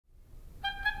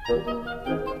All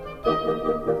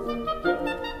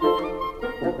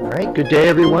right, good day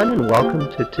everyone, and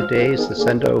welcome to today's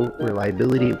Accendo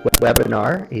Reliability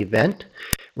webinar event.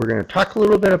 We're going to talk a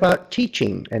little bit about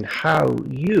teaching and how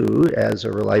you, as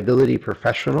a reliability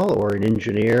professional or an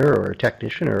engineer or a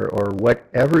technician or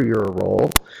whatever your role,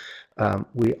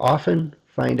 we often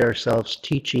find ourselves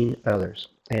teaching others.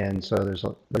 And so there's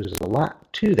a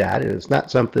lot to that. It's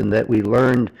not something that we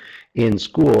learned in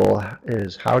school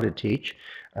is how to teach.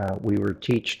 We were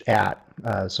taught at,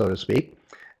 so to speak.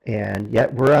 And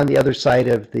yet we're on the other side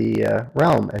of the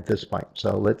realm at this point.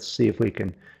 So let's see if we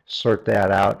can sort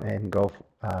that out and go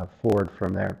forward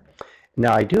from there.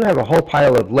 Now I do have a whole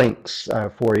pile of links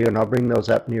for you, and I'll bring those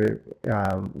up near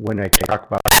when I talk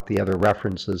about the other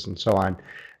references and so on.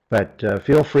 But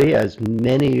feel free, as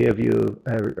many of you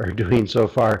are doing so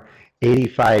far,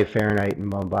 85 Fahrenheit in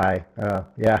Mumbai.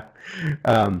 Yeah,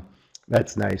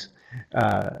 that's nice.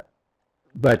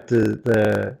 But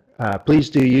please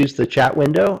do use the chat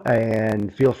window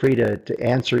and feel free to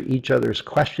answer each other's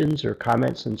questions or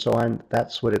comments and so on.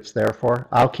 That's what it's there for.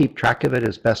 I'll keep track of it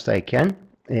as best I can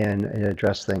and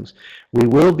address things. We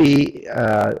will be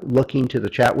looking to the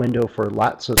chat window for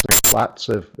lots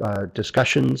of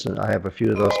discussions, and I have a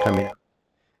few of those coming up,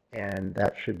 and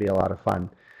that should be a lot of fun.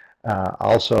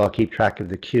 Also, I'll keep track of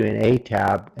the Q&A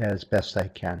tab as best I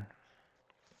can.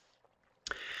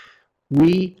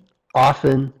 We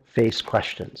often face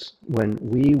questions when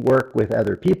we work with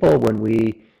other people, when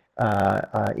we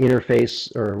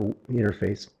interface,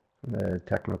 the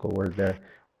technical word there,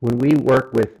 when we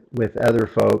work with other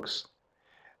folks,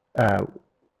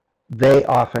 they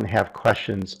often have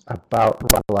questions about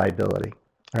reliability.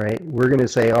 All right, we're going to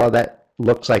say, oh, that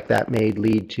looks like that may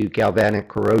lead to galvanic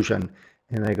corrosion.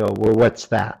 And they go, well, what's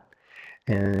that?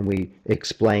 And we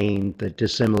explain the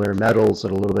dissimilar metals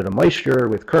and a little bit of moisture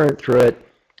with current through it,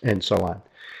 and so on.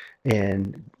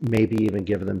 And maybe even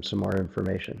give them some more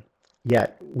information.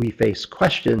 Yet we face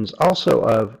questions also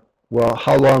of, well,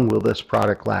 how long will this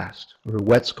product last? Or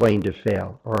what's going to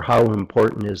fail? Or how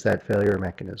important is that failure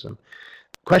mechanism?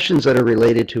 Questions that are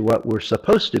related to what we're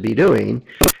supposed to be doing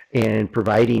and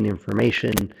providing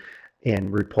information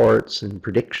and reports and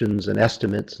predictions and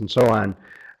estimates and so on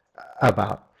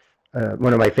about.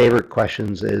 One of my favorite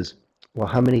questions is, well,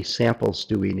 how many samples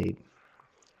do we need,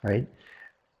 right?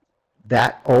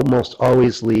 That almost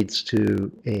always leads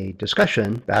to a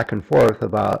discussion back and forth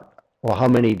about, well, how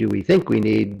many do we think we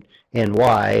need and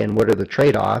why, and what are the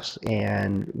trade-offs?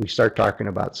 And we start talking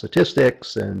about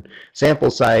statistics and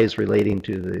sample size relating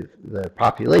to the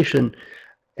population,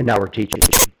 and now we're teaching.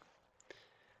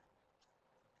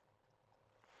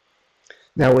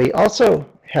 Now we also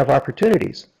have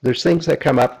opportunities. There's things that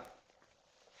come up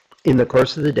in the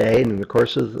course of the day and in the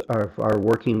course of our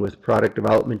working with product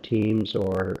development teams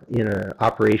or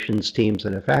operations teams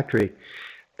in a factory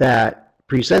that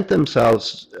present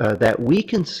themselves that we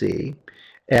can see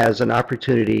as an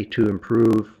opportunity to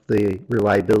improve the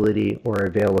reliability or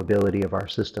availability of our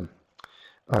system.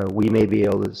 We may be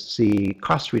able to see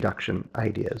cost reduction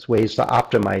ideas, ways to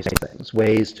optimize things,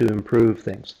 ways to improve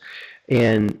things.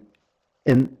 And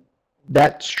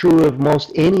that's true of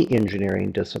most any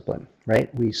engineering discipline, right?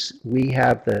 We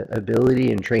have the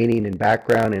ability and training and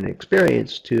background and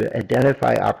experience to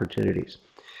identify opportunities.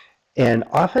 And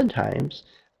oftentimes,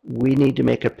 we need to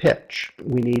make a pitch.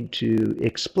 We need to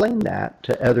explain that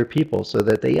to other people so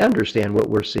that they understand what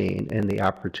we're seeing and the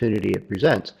opportunity it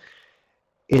presents.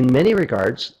 In many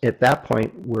regards, at that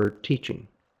point, we're teaching.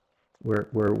 We're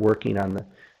working on the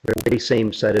very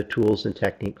same set of tools and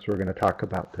techniques we're going to talk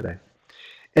about today.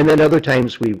 And then other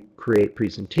times we create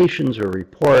presentations or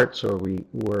reports, or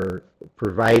we're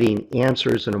providing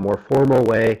answers in a more formal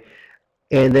way.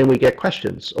 And then we get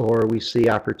questions, or we see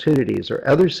opportunities, or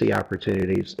others see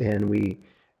opportunities, and we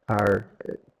are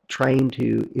trying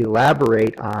to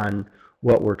elaborate on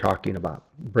what we're talking about,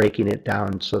 breaking it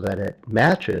down so that it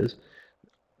matches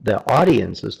the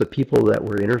audiences, the people that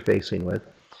we're interfacing with,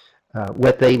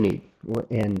 what they need.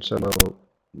 And so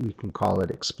we can call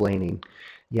it explaining.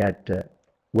 Yet,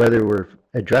 whether we're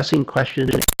addressing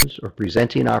questions or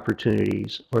presenting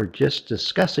opportunities or just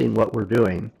discussing what we're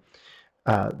doing,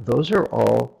 those are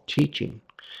all teaching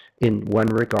in one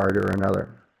regard or another.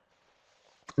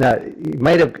 Now, you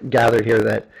might have gathered here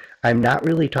that I'm not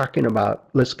really talking about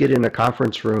let's get in a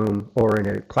conference room or in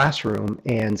a classroom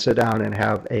and sit down and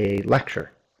have a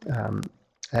lecture.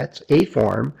 That's a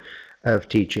form of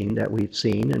teaching that we've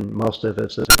seen and most of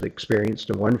us have experienced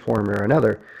in one form or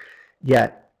another.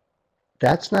 Yet,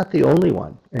 that's not the only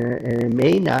one, and it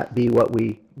may not be what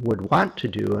we would want to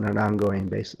do on an ongoing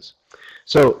basis.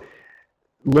 So,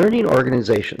 learning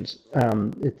organizations,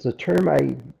 it's a term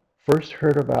I first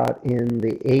heard about in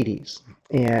the 80s,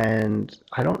 and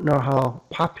I don't know how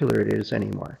popular it is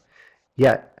anymore.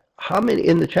 Yet, how many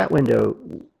in the chat window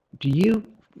do you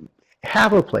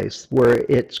have a place where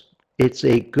it's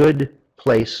a good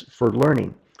place for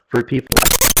learning, for people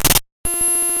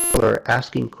who are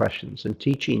asking questions and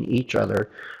teaching each other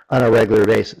on a regular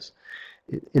basis?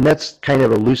 And that's kind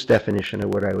of a loose definition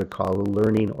of what I would call a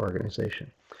learning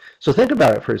organization. So think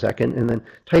about it for a second and then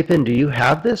type in, do you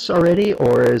have this already,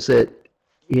 or is it,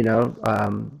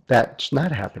 that's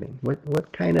not happening?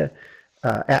 What kind of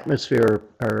atmosphere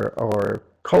or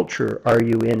culture are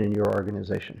you in your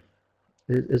organization?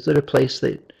 Is it a place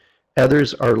that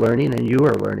others are learning and you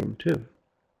are learning too?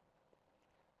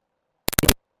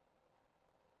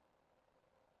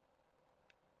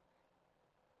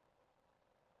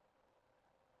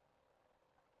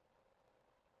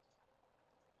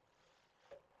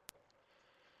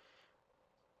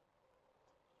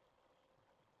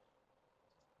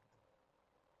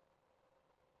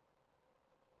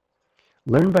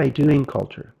 Learn by doing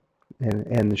culture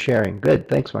and the sharing. Good,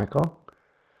 thanks, Michael.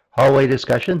 Hallway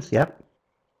discussions, yep.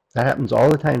 That happens all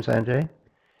the time, Sanjay.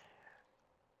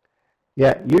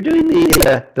 Yeah, you're doing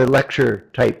the lecture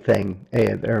type thing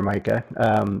there, Micah.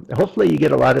 Hopefully you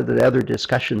get a lot of the other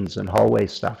discussions and hallway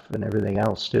stuff and everything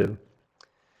else too.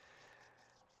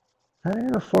 I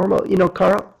don't know, formal,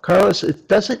 Carlos, it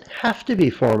doesn't have to be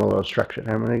formal or structured.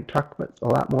 I'm going to talk a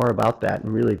lot more about that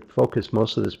and really focus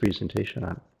most of this presentation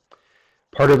on it.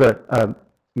 Part of a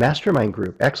mastermind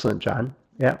group. Excellent, John.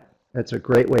 Yeah, that's a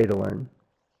great way to learn.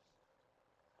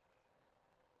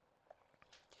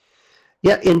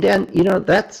 Yeah, and Dan,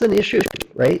 that's an issue,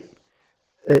 right?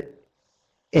 And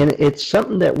it's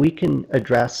something that we can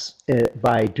address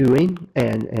by doing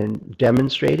and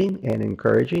demonstrating and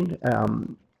encouraging.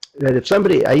 That if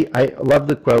somebody, I love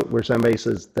the quote where somebody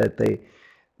says that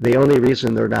the only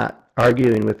reason they're not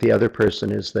arguing with the other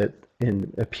person is that,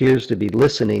 and appears to be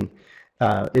listening,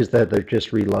 is that they're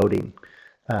just reloading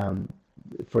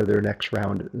for their next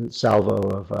round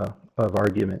salvo of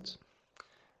arguments.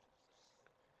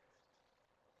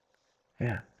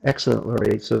 Yeah, excellent,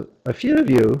 Lori. So a few of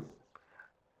you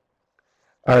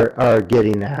are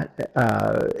getting that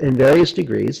in various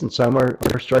degrees, and some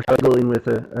are struggling with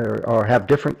or have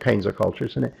different kinds of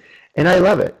cultures in it. And I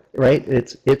love it, right?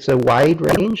 It's a wide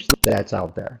range that's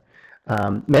out there.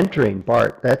 Mentoring,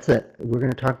 Bart, that's it. We're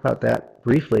going to talk about that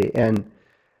briefly. And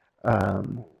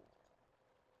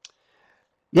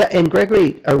yeah, and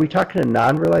Gregory, are we talking to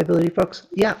non-reliability folks?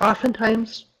 Yeah,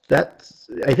 oftentimes that's,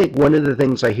 I think one of the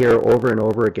things I hear over and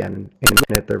over again, and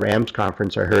at the RAMS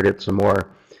conference I heard it some more,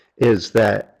 is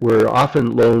that we're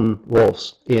often lone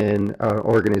wolves in our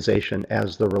organization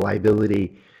as the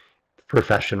reliability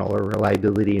professional or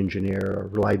reliability engineer or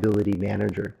reliability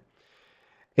manager.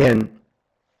 And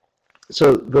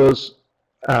so those,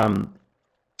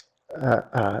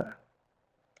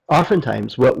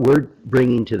 oftentimes what we're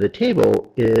bringing to the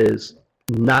table is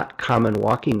not common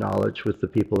walking knowledge with the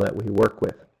people that we work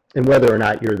with. And whether or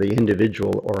not you're the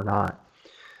individual or not,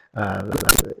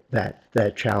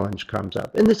 that challenge comes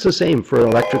up. And it's the same for an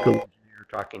electrical engineer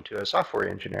talking to a software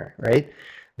engineer, right?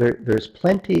 There's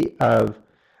plenty of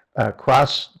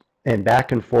cross and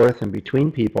back and forth and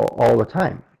between people all the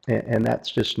time. And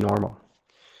that's just normal,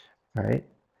 all right?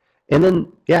 And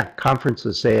then, yeah,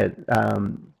 conferences say it.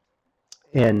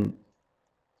 And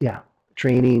yeah,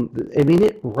 training, I mean,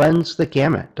 it runs the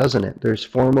gamut, doesn't it? There's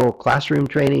formal classroom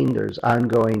training, there's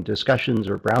ongoing discussions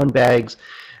or brown bags,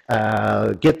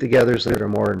 get-togethers that are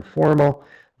more informal.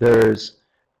 There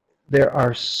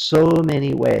are so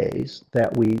many ways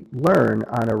that we learn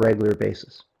on a regular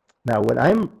basis. Now, what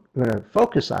I'm going to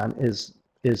focus on is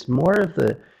more of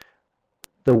the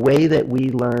way that we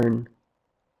learn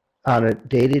on a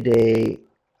day-to-day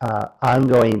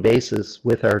ongoing basis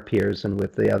with our peers and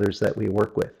with the others that we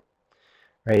work with,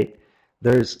 right?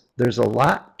 There's a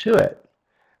lot to it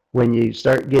when you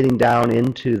start getting down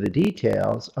into the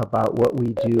details about what we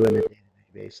do on a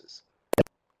day-to-day basis.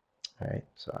 All right,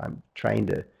 so I'm trying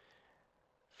to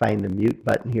find the mute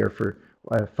button here for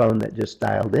a phone that just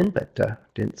dialed in, but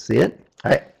didn't see it.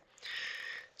 All right,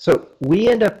 so we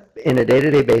end up in a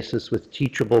day-to-day basis with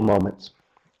teachable moments.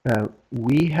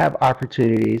 We have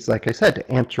opportunities, like I said,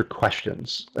 to answer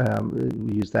questions.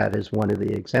 We use that as one of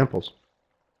the examples.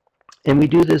 And we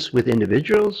do this with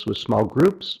individuals, with small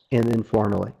groups, and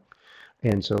informally.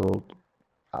 And so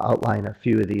I'll outline a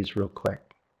few of these real quick.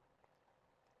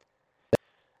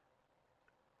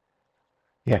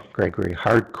 Yeah, Gregory,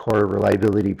 hardcore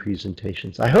reliability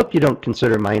presentations. I hope you don't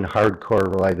consider mine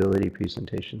hardcore reliability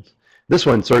presentations. This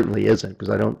one certainly isn't,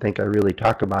 because I don't think I really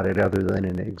talk about it other than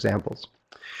in examples.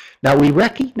 Now, we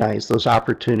recognize those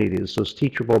opportunities, those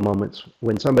teachable moments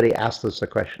when somebody asks us a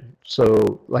question.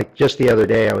 So, like just the other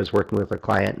day, I was working with a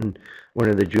client, and one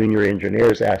of the junior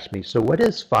engineers asked me, so what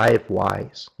is 5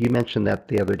 whys? You mentioned that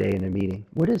the other day in a meeting.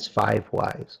 What is 5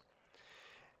 whys?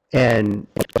 And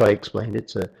so I explained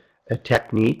it's a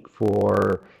technique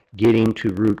for getting to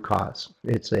root cause.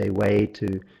 It's a way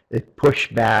to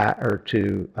push back or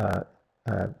to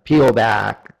peel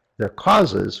back the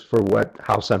causes for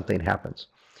how something happens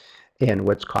and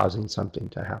what's causing something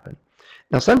to happen.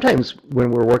 Now, sometimes when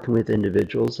we're working with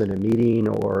individuals in a meeting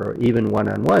or even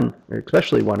one-on-one, or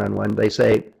especially one-on-one, they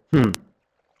say,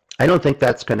 I don't think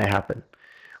that's going to happen.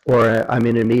 Or I'm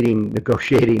in a meeting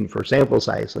negotiating for sample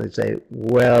size, and they say,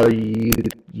 well, you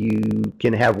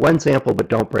can have one sample, but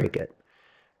don't break it,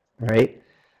 right?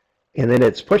 And then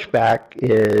its pushback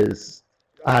is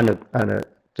on a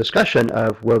discussion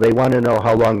of, well, they want to know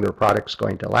how long their product's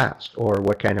going to last or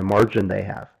what kind of margin they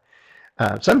have.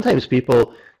 Sometimes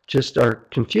people just are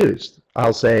confused.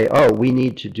 I'll say, oh, we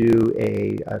need to do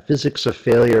a physics of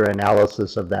failure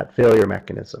analysis of that failure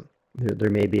mechanism. There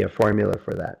may be a formula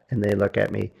for that. And they look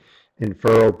at me and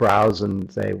furrow brows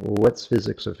and say, well, what's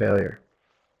physics of failure?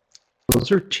 Those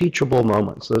are teachable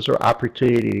moments. Those are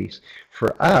opportunities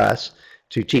for us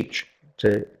to teach,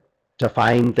 to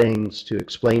define things, to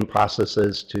explain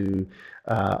processes, to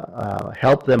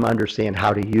help them understand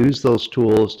how to use those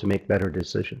tools to make better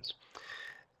decisions.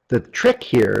 The trick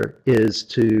here is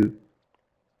to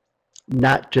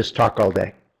not just talk all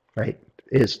day, right?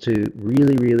 Is to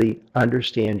really, really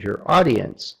understand your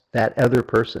audience, that other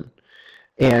person.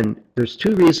 And there's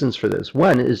 2 reasons for this.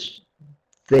 One is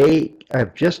they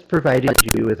have just provided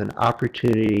you with an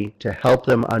opportunity to help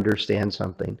them understand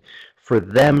something, for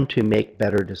them to make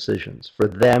better decisions, for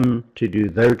them to do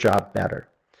their job better,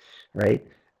 right?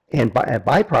 And a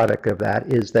byproduct of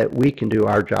that is that we can do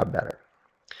our job better.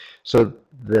 So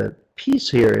the piece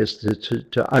here is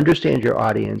to understand your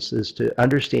audience, is to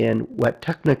understand what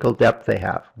technical depth they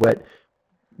have,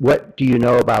 what do you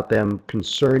know about them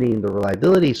concerning the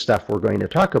reliability stuff we're going to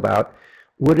talk about.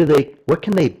 What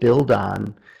can they build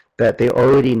on that they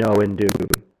already know and do?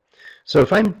 So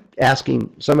if I'm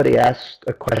somebody asks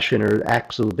a question or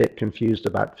acts a little bit confused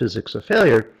about physics of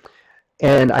failure,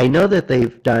 and I know that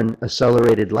they've done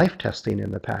accelerated life testing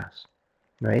in the past,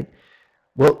 right?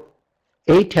 Well,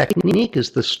 a technique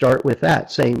is to start with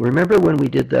that, saying, remember when we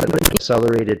did the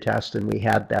accelerated test and we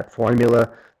had that formula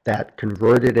that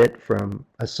converted it from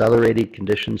accelerated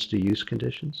conditions to use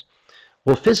conditions?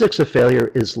 Well, physics of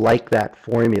failure is like that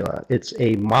formula. It's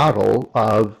a model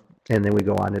of, and then we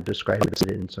go on to describe it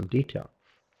in some detail.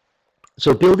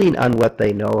 So building on what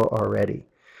they know already.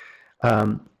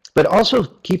 But also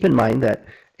keep in mind that,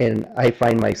 and I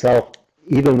find myself,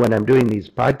 even when I'm doing these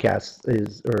podcasts,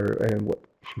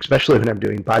 especially when I'm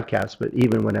doing podcasts, but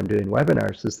even when I'm doing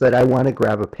webinars, is that I want to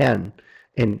grab a pen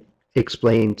and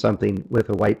explain something with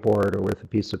a whiteboard or with a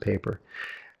piece of paper.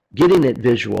 Getting it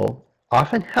visual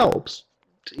often helps,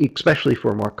 especially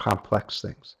for more complex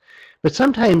things. But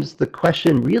sometimes the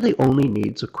question really only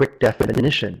needs a quick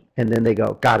definition, and then they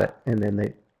go, got it, and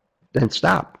then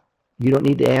stop. You don't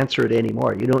need to answer it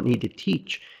anymore. You don't need to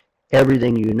teach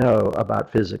everything you know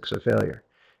about physics of failure.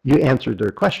 You answered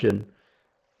their question,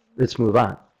 let's move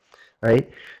on, right?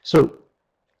 So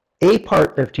a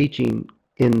part of teaching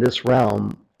in this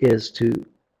realm is to,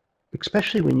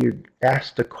 especially when you're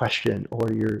asked a question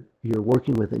or you're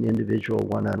working with an individual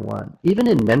one-on-one, even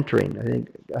in mentoring.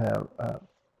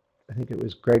 I think it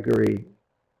was Gregory.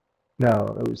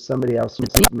 No, it was somebody else who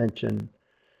mentioned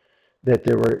that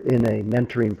they were in a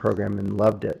mentoring program and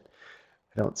loved it.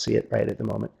 I don't see it right at the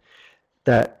moment.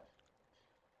 That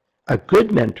a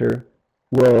good mentor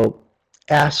will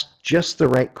ask just the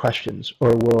right questions, or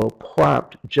will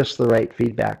prompt just the right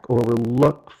feedback, or will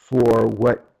look for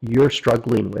what you're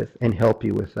struggling with and help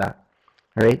you with that.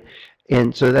 All right?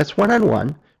 And so that's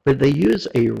one-on-one, but they use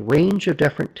a range of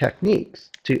different techniques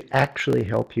to actually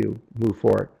help you move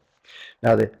forward.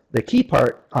 Now, the key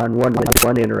part on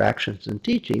one-on-one interactions and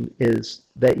teaching is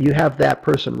that you have that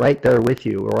person right there with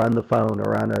you, or on the phone,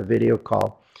 or on a video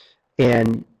call,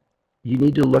 and you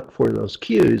need to look for those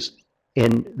cues.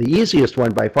 And the easiest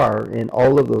one by far in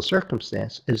all of those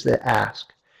circumstances is to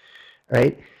ask,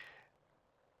 right?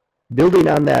 Building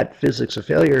on that physics of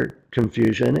failure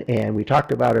confusion, and we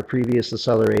talked about a previous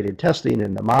accelerated testing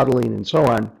and the modeling and so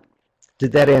on,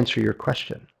 did that answer your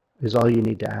question? Is all you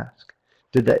need to ask.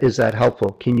 Is that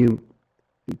helpful? Can you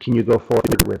go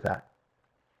forward with that?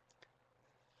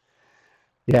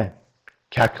 Yeah,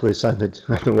 calculus on the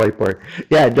whiteboard.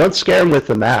 Yeah, don't scare them with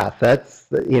the math. That's,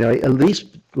 at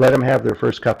least let them have their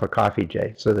first cup of coffee,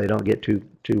 Jay, so they don't get too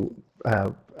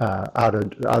out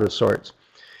of sorts.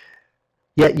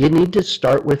 Yet you need to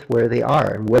start with where they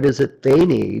are and what is it they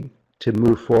need to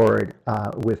move forward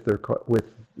with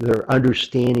their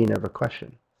understanding of a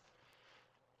question.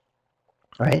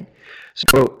 Right?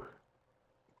 So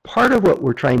part of what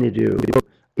we're trying to do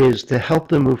is to help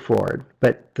them move forward.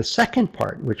 But the second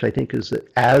part, which I think is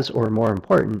as or more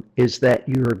important, is that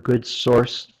you're a good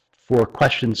source for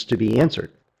questions to be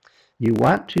answered. You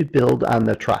want to build on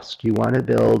the trust. You want to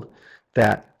build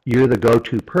that you're the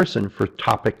go-to person for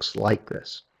topics like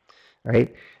this,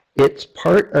 right? It's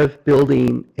part of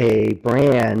building a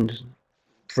brand,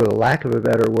 for the lack of a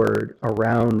better word,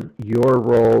 around your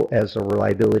role as a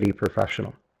reliability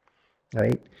professional,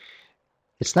 right?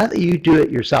 It's not that you do it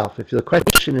yourself. If the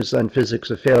question is on physics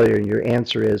of failure and your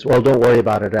answer is, well, don't worry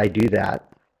about it, I do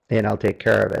that, and I'll take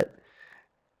care of it,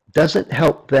 doesn't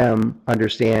help them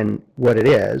understand what it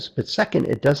is. But second,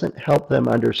 it doesn't help them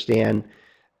understand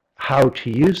how to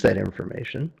use that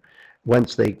information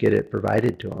once they get it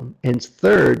provided to them. And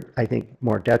third, I think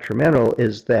more detrimental,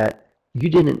 is that you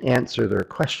didn't answer their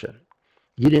question.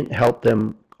 You didn't help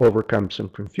them overcome some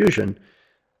confusion.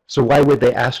 So why would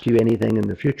they ask you anything in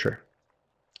the future?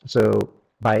 So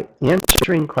by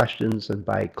answering questions and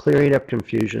by clearing up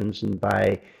confusions and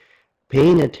by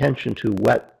paying attention to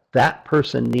what that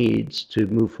person needs to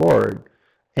move forward,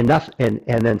 and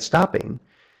then stopping,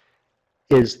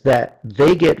 is that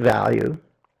they get value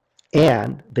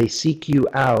and they seek you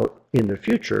out in the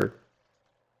future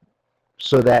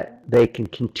so that they can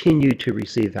continue to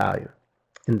receive value.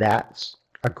 And that's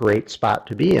a great spot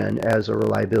to be in as a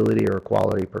reliability or a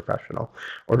quality professional,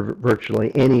 or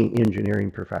virtually any engineering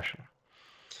professional.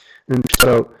 And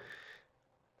so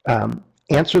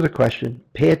answer the question,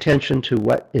 pay attention to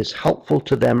what is helpful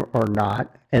to them or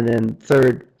not, and then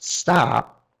third,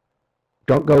 stop.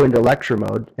 Don't go into lecture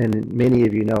mode, and many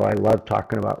of you know I love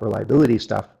talking about reliability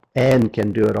stuff and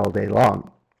can do it all day long.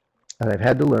 And I've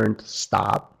had to learn to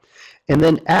stop and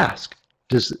then ask,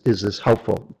 is this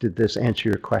helpful? Did this answer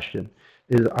your question?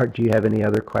 Do you have any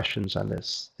other questions on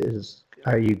this?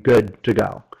 Are you good to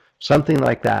go? Something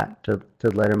like that to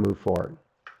let them move forward.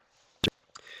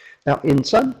 Now, in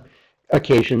some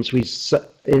occasions,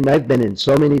 and I've been in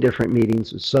so many different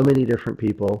meetings with so many different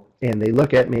people, and they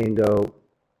look at me and go,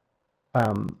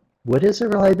 what is a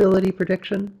reliability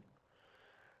prediction?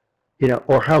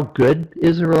 Or how good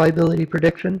is a reliability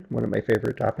prediction? One of my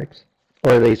favorite topics.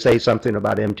 Or they say something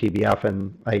about MTBF,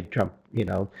 and I jump,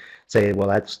 say, well,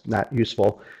 that's not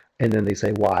useful. And then they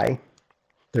say, why?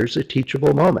 There's a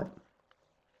teachable moment.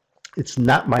 It's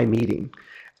not my meeting.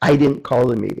 I didn't call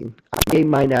the meeting. It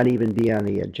might not even be on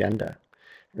the agenda,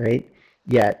 right?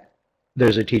 Yet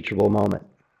there's a teachable moment.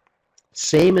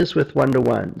 Same as with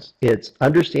one-to-ones. It's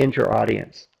understand your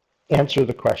audience, answer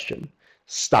the question,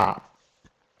 stop.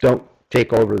 Don't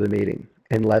take over the meeting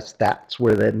unless that's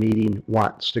where the meeting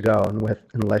wants to go, and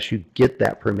unless you get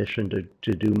that permission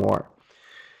to do more.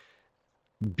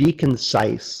 Be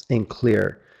concise and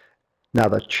clear. Now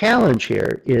the challenge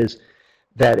here is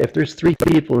that if there's 3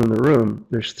 people in the room,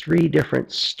 there's 3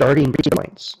 different starting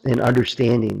points in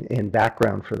understanding and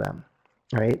background for them,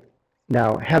 right?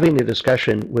 Now, having a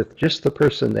discussion with just the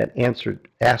person that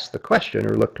asked the question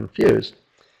or looked confused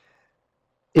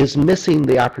is missing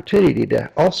the opportunity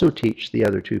to also teach the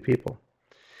other 2 people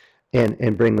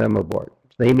and bring them aboard.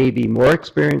 They may be more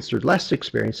experienced or less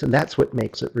experienced, and that's what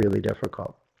makes it really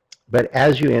difficult. But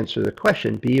as you answer the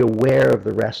question, be aware of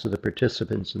the rest of the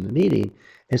participants in the meeting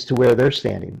as to where they're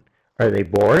standing. Are they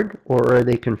bored or are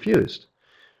they confused?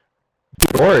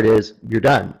 Bored is, you're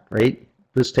done, right?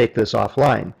 Let's take this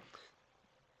offline.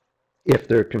 If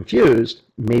they're confused,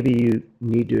 maybe you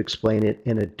need to explain it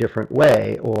in a different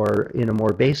way or in a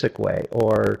more basic way,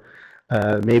 or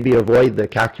maybe avoid the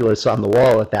calculus on the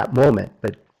wall at that moment,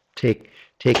 but take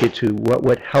it to what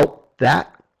would help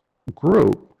that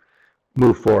group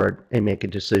move forward and make a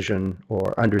decision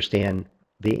or understand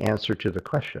the answer to the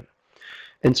question.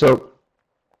 And so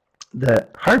the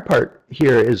hard part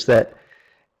here is that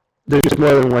there's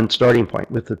more than one starting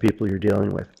point with the people you're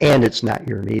dealing with, and it's not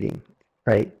your meeting,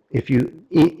 right? If you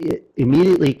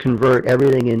immediately convert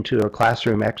everything into a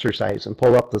classroom exercise and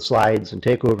pull up the slides and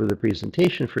take over the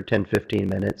presentation for 10-15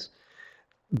 minutes,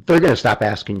 they're going to stop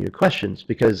asking you questions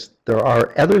because there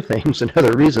are other things and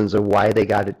other reasons of why they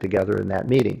got it together in that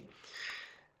meeting.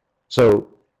 So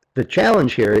the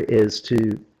challenge here is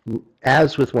to,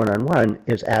 as with one-on-one,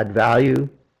 is add value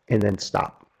and then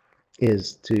stop,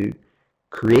 is to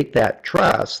create that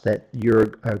trust that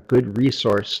you're a good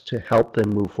resource to help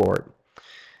them move forward.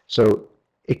 So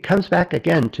it comes back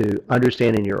again to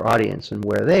understanding your audience and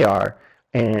where they are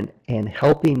and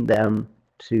helping them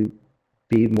to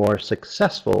be more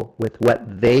successful with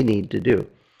what they need to do.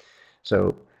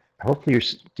 So hopefully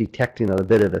you're detecting a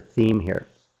bit of a theme here.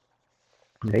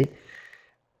 Okay?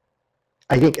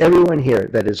 I think everyone here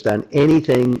that has done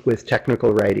anything with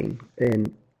technical writing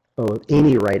and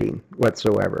any writing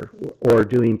whatsoever or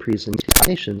doing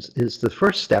presentations is the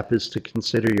first step is to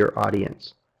consider your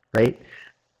audience, right?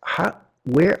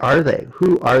 Where are they?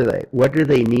 Who are they? What do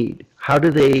they need? How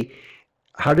do they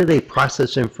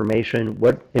process information?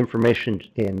 What information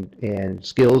and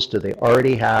skills do they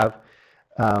already have?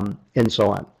 And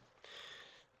so on.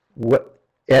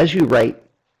 As you write,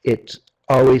 it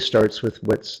always starts with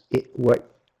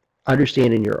what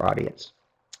understanding your audience.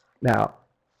 Now,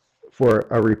 for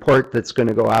a report that's going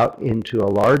to go out into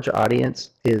a large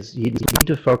audience is you need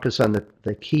to focus on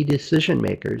the key decision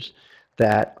makers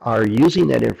that are using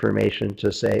that information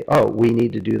to say, oh, we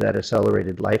need to do that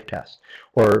accelerated life test,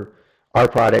 or our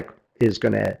product is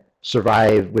going to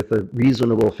survive with a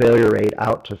reasonable failure rate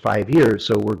out to 5 years,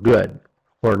 so we're good,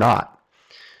 or not.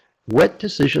 What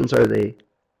decisions are they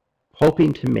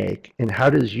hoping to make, and how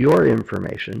does your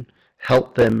information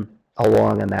help them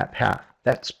along on that path?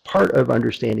 That's part of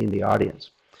understanding the audience.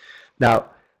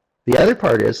 Now, the other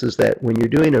part is that when you're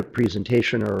doing a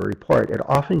presentation or a report, it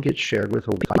often gets shared with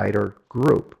a wider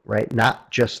group, right? Not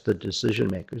just the decision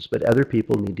makers, but other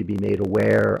people need to be made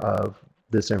aware of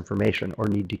this information or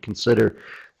need to consider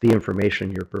the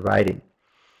information you're providing.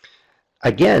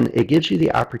 Again, it gives you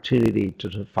the opportunity to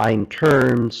define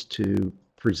terms, to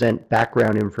present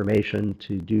background information,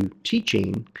 to do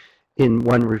teaching in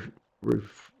one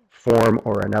form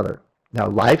or another. Now,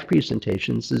 live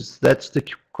presentations that's the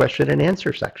question and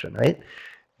answer section, right?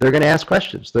 They're going to ask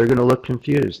questions. They're going to look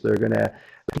confused. They're going to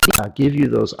give you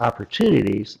those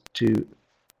opportunities to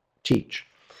teach.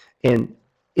 And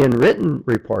in written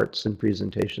reports and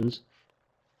presentations,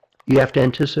 you have to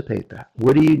anticipate that.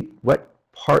 What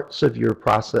parts of your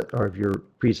process or of your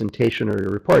presentation or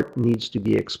your report needs to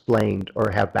be explained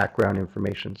or have background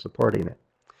information supporting it?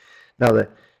 Now, the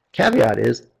caveat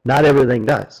is not everything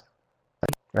does,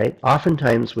 right?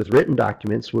 Oftentimes with written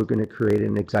documents, we're going to create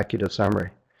an executive summary.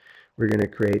 We're going to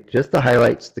create just the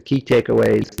highlights, the key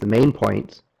takeaways, the main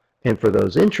points, and for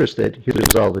those interested,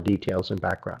 here's all the details and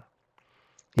background.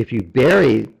 If you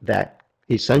bury that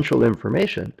essential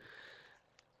information,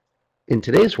 in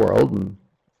today's world, and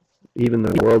even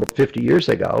the world 50 years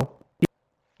ago,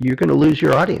 you're going to lose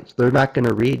your audience. They're not going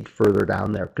to read further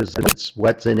down there because it's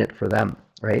what's in it for them,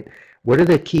 right? What are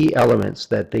the key elements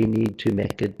that they need to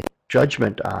make a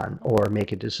judgment on or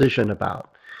make a decision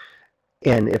about?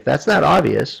 And if that's not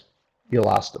obvious, you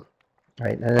lost them,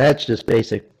 right? And that's just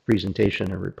basic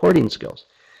presentation and reporting skills.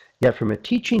 Yet from a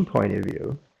teaching point of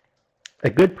view, a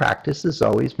good practice is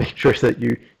always make sure that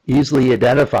you're easily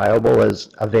identifiable as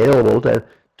available to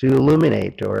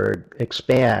illuminate or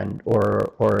expand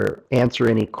or answer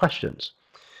any questions.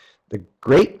 The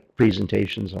great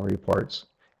presentations and reports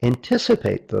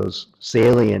anticipate those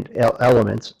salient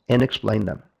elements and explain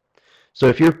them. So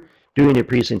if you're doing a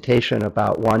presentation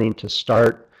about wanting to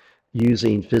start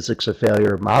using physics of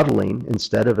failure modeling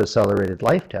instead of accelerated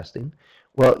life testing,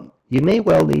 well, you may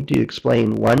well need to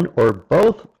explain one or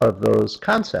both of those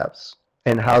concepts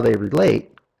and how they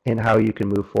relate and how you can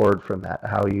move forward from that,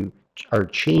 how you are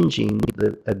changing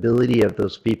the ability of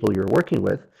those people you're working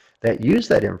with that use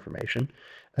that information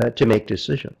to make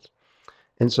decisions.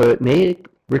 And so it may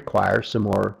require some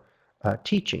more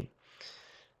teaching.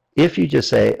 If you just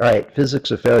say, all right,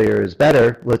 physics of failure is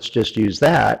better, let's just use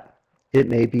that, it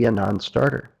may be a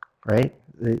non-starter, right?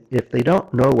 If they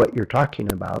don't know what you're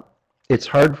talking about, it's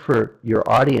hard for your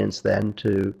audience then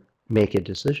to make a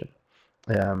decision.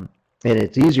 And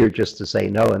it's easier just to say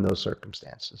no in those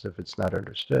circumstances if it's not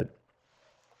understood.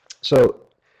 So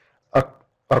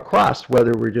across,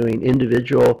 whether we're doing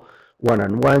individual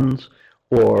one-on-ones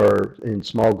or in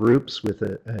small groups with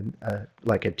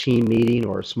like a team meeting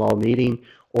or a small meeting,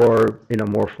 or in a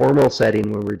more formal setting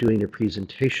when we're doing a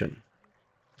presentation,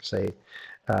 say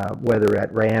whether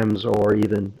at RAMS or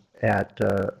even at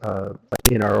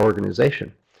in our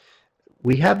organization,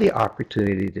 we have the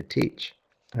opportunity to teach,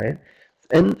 right?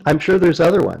 And I'm sure there's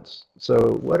other ones.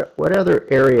 So what other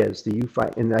areas do you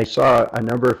find? And I saw a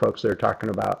number of folks that are talking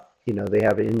about, they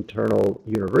have an internal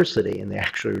university and they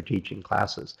actually are teaching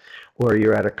classes, or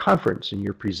you're at a conference and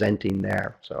you're presenting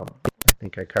there. So I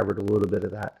think I covered a little bit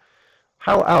of that.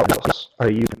 How else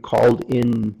are you called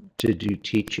in to do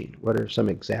teaching? What are some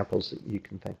examples that you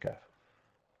can think of?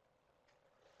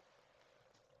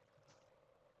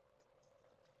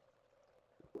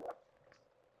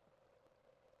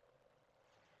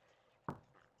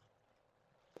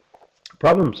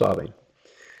 Problem solving.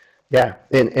 Yeah,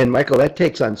 and Michael, that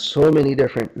takes on so many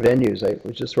different venues. I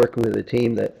was just working with a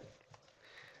team that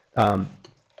um,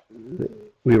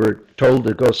 we were told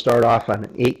to go start off on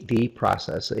an 8D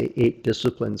process, eight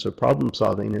disciplines of problem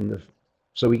solving.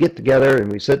 So we get together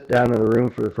and we sit down in the room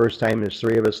for the first time. There's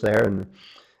three of us there, and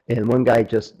one guy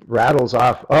just rattles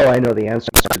off, "Oh, I know the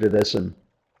answer to this, and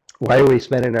why are we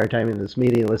spending our time in this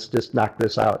meeting? Let's just knock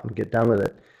this out and get done with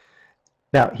it."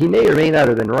 Now, he may or may not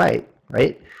have been right,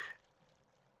 right?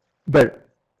 But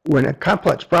when a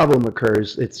complex problem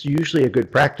occurs, it's usually a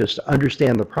good practice to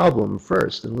understand the problem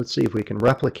first, and let's see if we can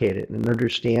replicate it and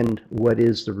understand what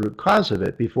is the root cause of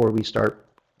it before we start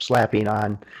slapping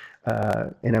on,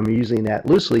 and I'm using that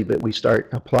loosely, but we start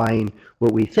applying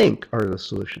what we think are the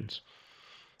solutions.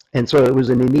 And so it was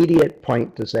an immediate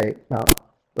point to say, well,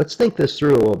 let's think this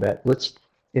through a little bit.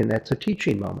 And that's a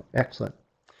teaching moment. Excellent.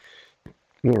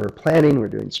 When we're planning, we're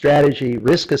doing strategy,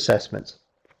 risk assessments.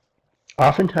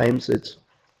 Oftentimes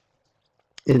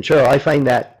and Cheryl, I find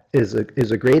that is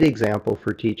a great example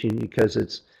for teaching because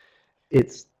it's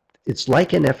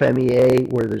like an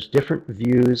FMEA where there's different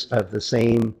views of the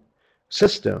same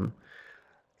system,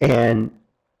 and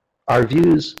our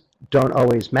views don't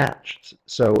always match.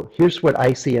 So here's what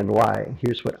I see and why.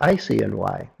 Here's what I see and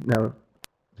why. Now,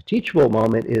 the teachable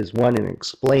moment is one in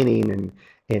explaining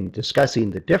and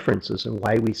discussing the differences and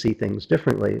why we see things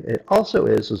differently. It also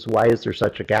is why is there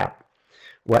such a gap?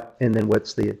 And then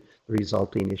what's the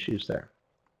resulting issues there?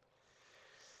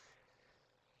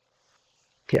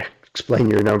 Yeah, explain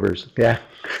your numbers. Yeah.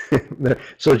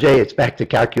 So Jay, it's back to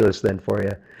calculus then for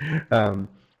you.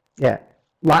 Yeah,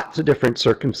 lots of different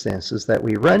circumstances that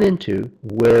we run into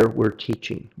where we're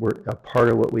teaching. A part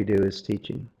of what we do is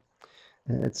teaching.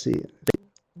 And let's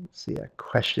see a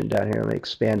question down here. Let me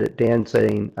expand it. Dan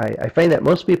saying, I find that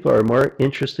most people are more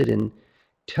interested in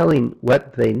telling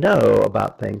what they know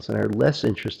about things and are less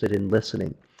interested in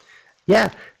listening.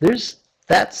 Yeah,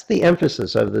 that's the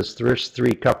emphasis of this first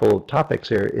three couple of topics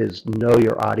here is know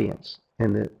your audience.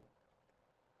 And the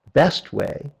best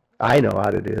way I know how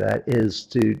to do that is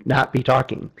to not be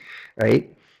talking,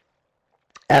 right?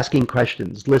 Asking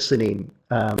questions, listening.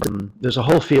 There's a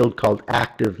whole field called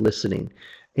active listening.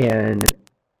 And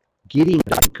getting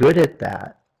good at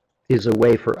that is a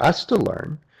way for us to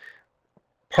learn.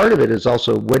 Part of it is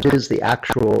also what is the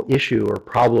actual issue or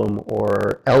problem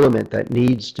or element that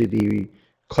needs to be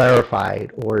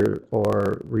clarified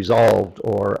or resolved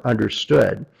or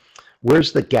understood.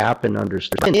 Where's the gap in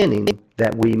understanding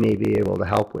that we may be able to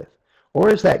help with? Or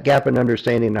is that gap in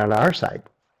understanding on our side,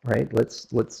 right? Let's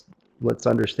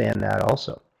understand that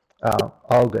also.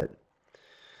 All good.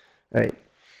 All right.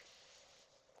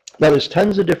 Now there's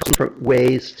tons of different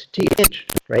ways to teach,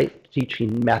 right?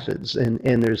 Teaching methods, and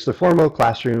there's the formal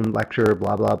classroom lecture,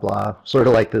 blah, blah, blah, sort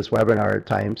of like this webinar at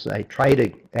times. I try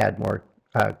to add more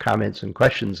comments and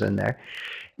questions in there.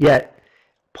 Yet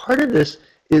part of this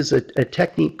is a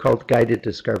technique called guided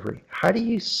discovery. How do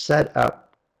you set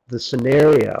up the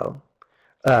scenario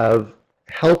of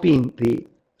helping the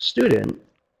student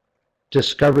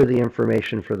discover the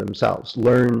information for themselves,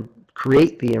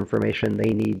 create the information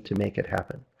they need to make it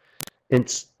happen?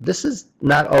 This is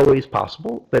not always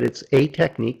possible, but it's a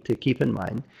technique to keep in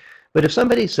mind. But if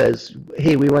somebody says,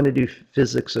 hey, we want to do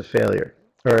physics of failure,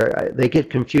 or they get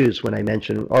confused when I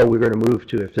mention, oh, we're going to move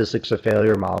to a physics of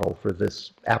failure model for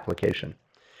this application.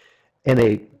 And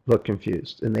they look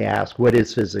confused and they ask, what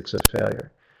is physics of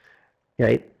failure?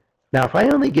 Right? Now, if I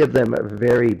only give them a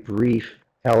very brief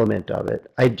element of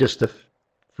it, I just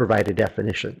provide a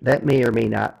definition. That may or may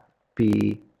not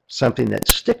be something that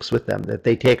sticks with them, that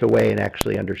they take away and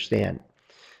actually understand.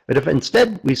 But if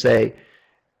instead we say,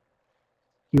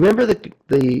 you remember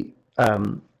the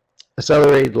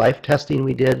accelerated life testing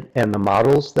we did and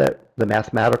the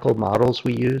mathematical models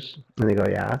we use? And they go,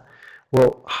 yeah.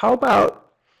 Well, how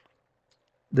about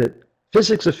the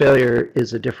physics of failure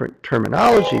is a different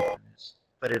terminology for this,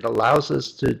 but it allows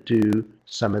us to do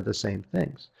some of the same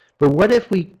things. But what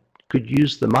if we could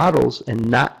use the models and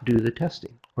not do the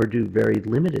testing, or do very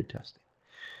limited testing?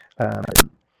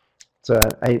 So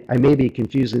I may be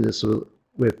confusing this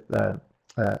with a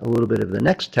little bit of the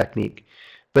next technique,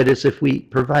 but it's if we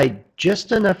provide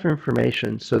just enough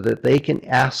information so that they can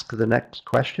ask the next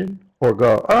question or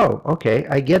go, oh, okay,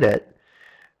 I get it,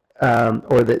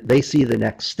 or that they see the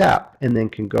next step and then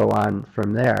can go on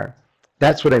from there.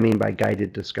 That's what I mean by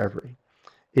guided discovery,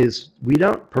 is we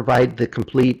don't provide the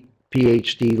complete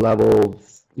PhD level,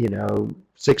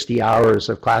 60 hours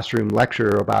of classroom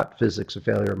lecture about physics of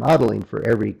failure modeling for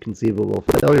every conceivable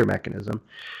failure mechanism.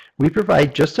 We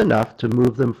provide just enough to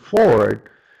move them forward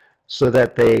so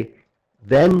that they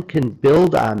then can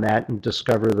build on that and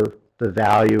discover the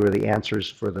value or the answers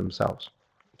for themselves.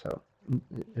 So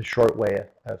a short way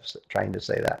of trying to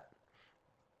say that.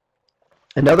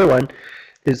 Another one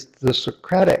is the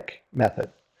Socratic method.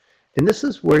 And this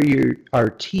is where you are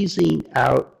teasing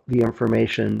out the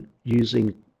information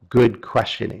using good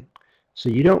questioning. So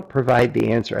you don't provide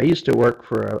the answer. I used to work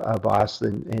for a boss,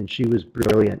 and she was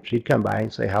brilliant. She'd come by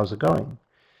and say, "How's it going?"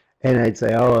 And I'd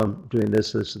say, "Oh, I'm doing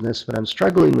this, this, and this, but I'm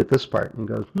struggling with this part." And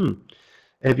he goes,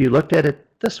 "Have you looked at it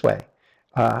this way?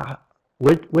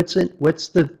 What's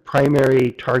the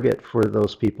primary target for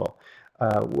those people?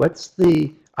 What's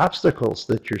the obstacles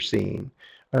that you're seeing?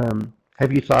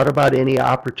 Have you thought about any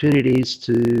opportunities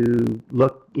to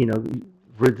look,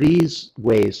 for these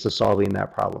ways to solving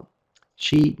that problem?"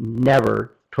 She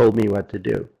never told me what to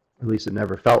do. At least it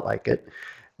never felt like it.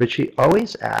 But she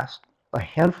always asked a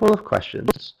handful of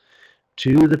questions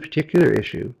to the particular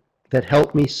issue that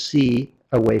helped me see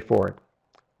a way forward.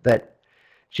 That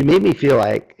she made me feel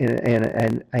like,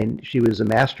 and she was a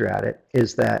master at it,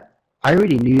 is that I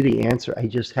already knew the answer. I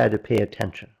just had to pay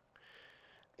attention.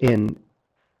 And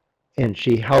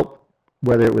she helped,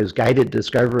 whether it was guided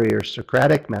discovery or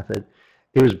Socratic method,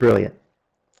 it was brilliant.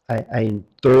 I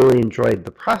thoroughly enjoyed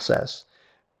the process,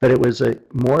 but it was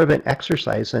more of an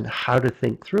exercise in how to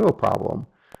think through a problem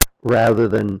rather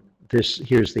than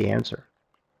here's the answer.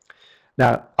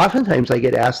 Now, oftentimes I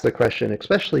get asked the question,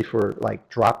 especially for like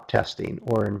drop testing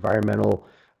or environmental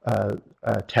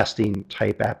testing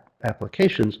type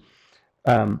applications,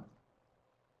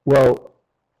 well,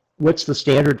 what's the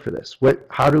standard for this?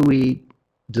 How do we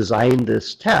design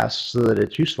this test so that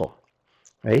it's useful,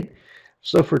 right?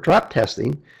 So for drop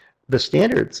testing, the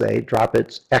standards say drop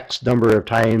it X number of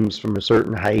times from a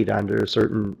certain height onto a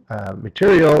certain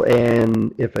material,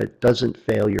 and if it doesn't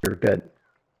fail, you're good.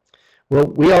 Well,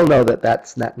 we all know that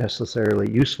that's not necessarily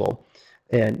useful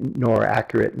and nor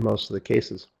accurate in most of the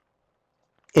cases.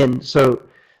 And so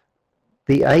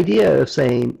the idea of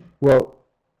saying, well,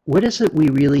 what is it we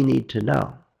really need to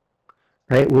know?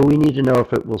 Right? Well, we need to know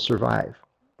if it will survive.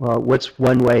 Well, what's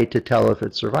one way to tell if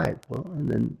it survived? Well, and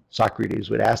then Socrates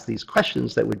would ask these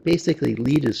questions that would basically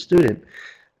lead his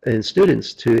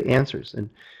students to answers. And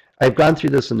I've gone through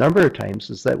this a number of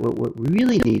times, is that what we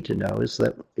really need to know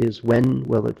is when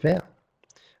will it fail?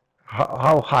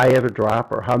 How high of a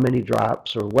drop or how many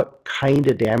drops or what kind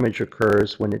of damage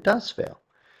occurs when it does fail?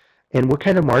 And what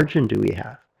kind of margin do we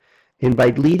have? And by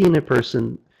leading a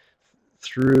person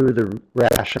through the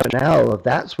rationale of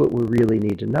that's what we really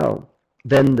need to know,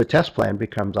 then the test plan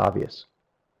becomes obvious,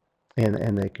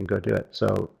 and they can go do it.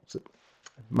 So it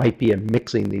might be a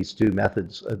mixing these two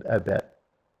methods a bit.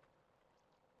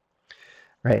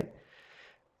 Right.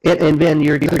 And Ben,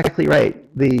 you're exactly right.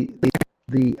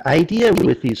 The idea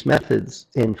with these methods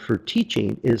and for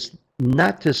teaching is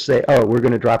not to say, oh, we're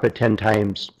going to drop it 10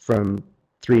 times from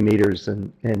 3 meters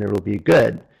and it'll be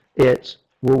good. It's,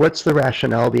 well, what's the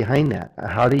rationale behind that?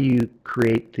 How do you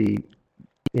create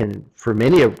for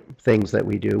many of things that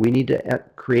we do, we need to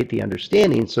create the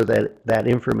understanding so that that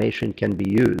information can be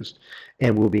used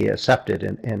and will be accepted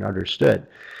and understood.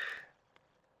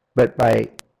 But by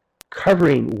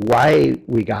covering why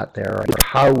we got there, or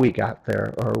how we got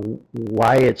there, or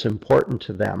why it's important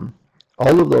to them,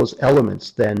 all of those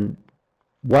elements then,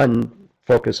 one,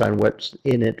 focus on what's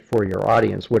in it for your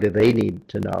audience, what do they need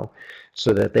to know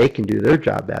so that they can do their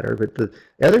job better. But the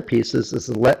other piece is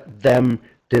to let them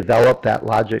develop that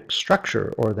logic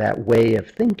structure or that way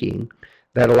of thinking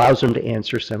that allows them to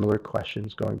answer similar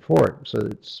questions going forward. So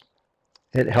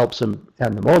it helps them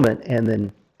in the moment and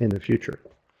then in the future.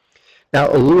 Now,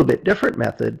 a little bit different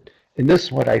method, and this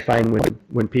is what I find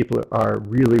when people are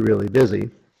really, really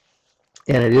busy,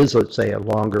 and it is, let's say, a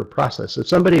longer process. If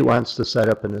somebody wants to set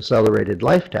up an accelerated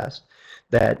life test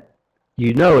that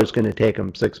you know is going to take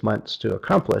them 6 months to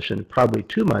accomplish and probably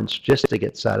 2 months just to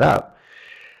get set up,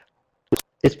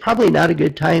 it's probably not a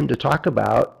good time to talk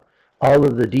about all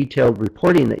of the detailed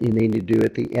reporting that you need to do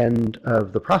at the end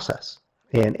of the process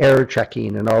and error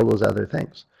checking and all those other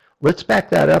things. Let's back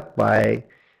that up by,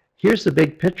 here's the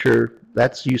big picture,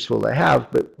 that's useful to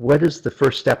have, but what is the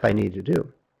first step I need to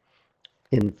do?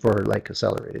 And for like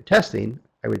accelerated testing,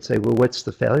 I would say, well, what's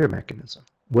the failure mechanism?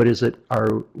 What is it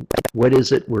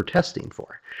we're testing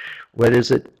for? What is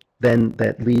it then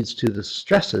that leads to the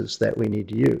stresses that we need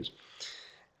to use?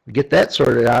 We get that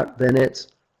sorted out, then it's,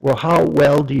 well, how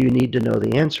well do you need to know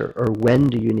the answer, or when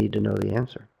do you need to know the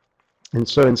answer? And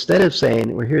so instead of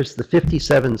saying, well, here's the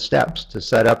 57 steps to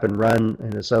set up and run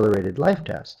an accelerated life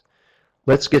test,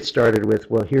 let's get started with,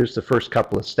 well, here's the first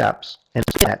couple of steps, and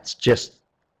that's just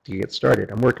to get started.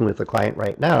 I'm working with a client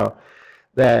right now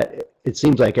that it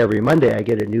seems like every Monday I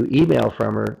get a new email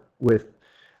from her with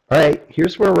all right,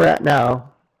 here's where we're at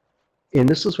now, and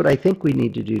this is what I think we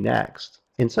need to do next.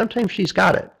 And sometimes she's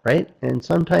got it, right? And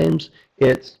sometimes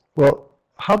it's, well,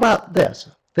 how about this?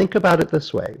 Think about it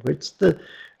this way.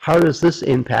 How does this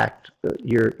impact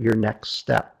your next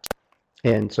step?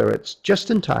 And so it's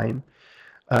just in time.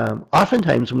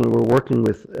 Oftentimes when we're working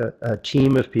with a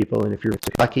team of people, and if you're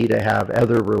lucky to have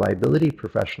other reliability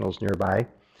professionals nearby,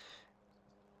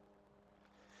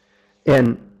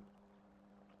 and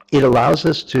it allows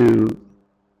us to,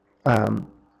 um,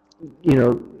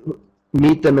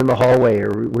 meet them in the hallway,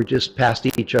 or we're just past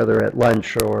each other at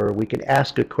lunch, or we can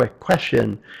ask a quick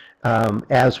question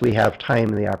as we have time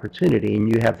and the opportunity, and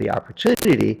you have the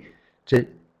opportunity to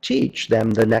teach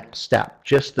them the next step,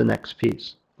 just the next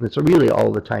piece. And it's really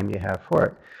all the time you have for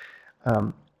it.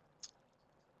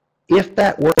 If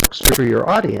that works for your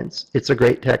audience, it's a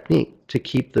great technique to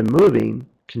keep them moving,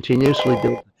 continuously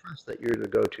build the trust that you're the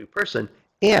go-to person,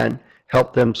 and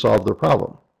help them solve their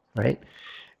problem, right?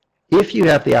 If you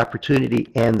have the opportunity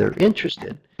and they're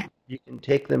interested, you can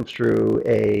take them through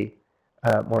a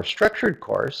more structured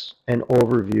course, an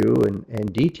overview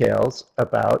and details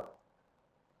about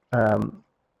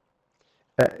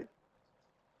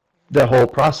the whole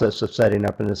process of setting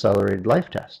up an accelerated life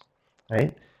test,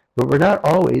 right? But we're not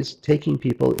always taking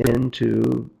people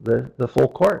into the full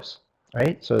course,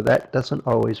 right? So that doesn't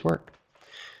always work.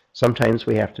 Sometimes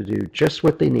we have to do just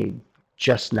what they need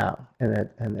just now, and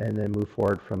then move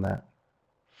forward from that,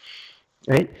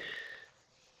 right?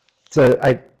 So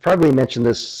I probably mentioned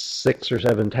this 6 or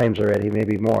 7 times already,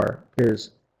 maybe more,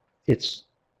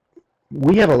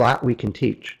 we have a lot we can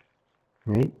teach,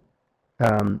 right?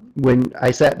 When I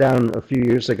sat down a few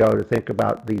years ago to think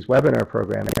about these webinar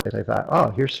programs, I thought, oh,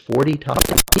 here's 40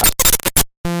 topics.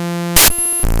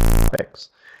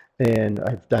 And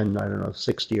I've done, I don't know,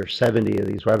 60 or 70 of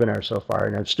these webinars so far,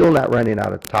 and I'm still not running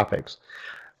out of topics.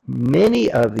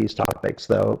 Many of these topics,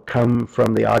 though, come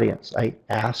from the audience. I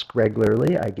ask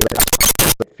regularly, I get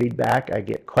feedback, I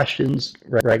get questions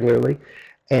regularly,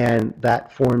 and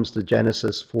that forms the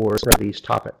genesis for these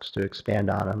topics, to expand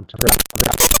on them.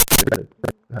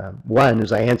 One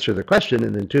is I answer the question,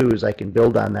 and then 2 is I can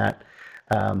build on that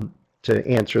to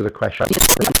answer the question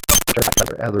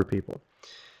for other people.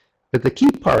 But the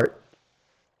key part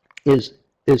is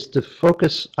to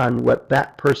focus on what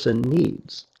that person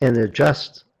needs and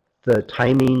adjust the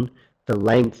timing, the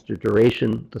length, the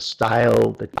duration, the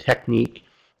style, the technique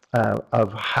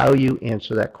of how you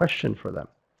answer that question for them.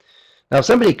 Now, if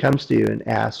somebody comes to you and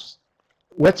asks,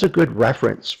 what's a good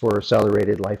reference for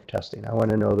accelerated life testing? I want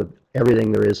to know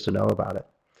everything there is to know about it.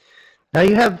 Now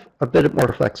you have a bit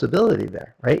more flexibility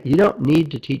there, right? You don't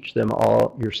need to teach them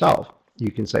all yourself.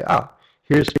 You can say, oh,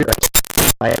 here's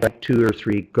I have 2 or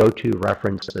 3 go-to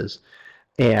references,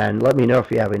 and let me know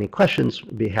if you have any questions.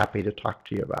 I'd be happy to talk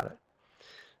to you about it,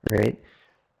 right?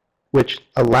 Which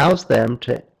allows them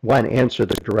to, 1, answer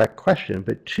the direct question,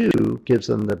 but 2, gives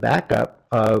them the backup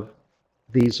of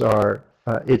these are,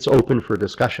 it's open for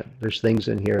discussion. There's things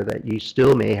in here that you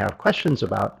still may have questions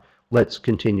about. Let's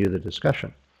continue the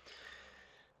discussion.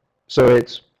 So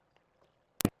it's,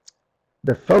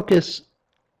 the focus,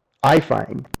 I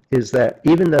find, is that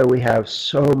even though we have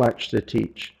so much to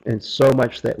teach and so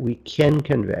much that we can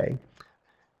convey,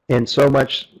 and so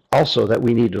much also that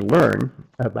we need to learn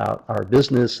about our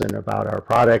business and about our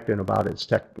product and about its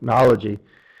technology,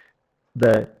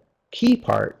 the key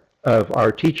part of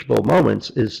our teachable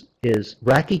moments is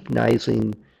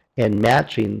recognizing and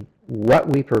matching what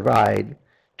we provide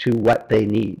to what they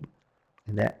need.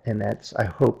 And that's, I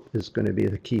hope, is going to be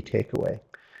the key takeaway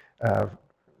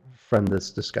from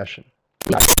this discussion.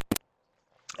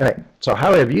 All right, so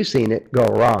how have you seen it go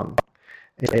wrong?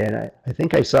 And I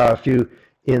think I saw a few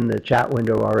in the chat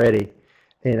window already,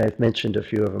 and I've mentioned a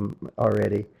few of them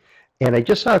already. And I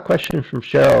just saw a question from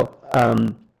Cheryl.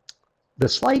 The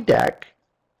slide deck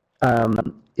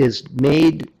is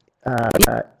made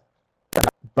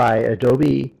by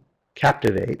Adobe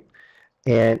Captivate,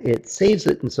 and it saves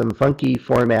it in some funky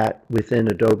format within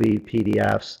Adobe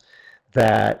PDFs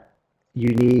that you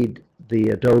need the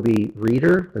Adobe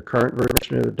Reader, the current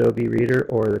version of Adobe Reader,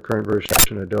 or the current version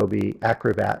of Adobe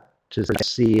Acrobat to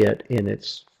see it in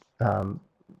its the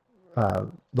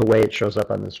way it shows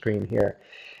up on the screen here.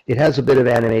 It has a bit of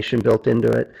animation built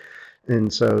into it,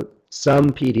 and so some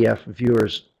PDF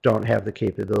viewers don't have the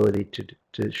capability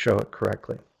to show it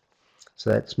correctly. So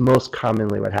that's most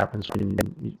commonly what happens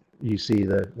when you see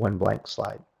the one blank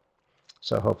slide.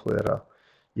 So hopefully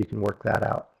you can work that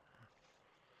out.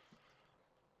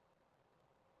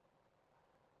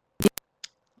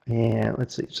 And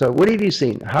let's see. So what have you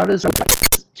seen? How does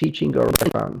teaching go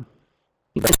wrong?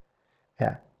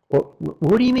 Yeah.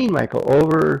 What do you mean,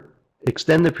 Michael?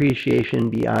 Extend the appreciation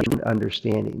beyond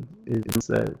understanding.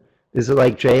 Is it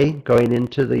like Jay going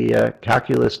into the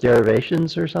calculus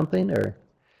derivations or something? Or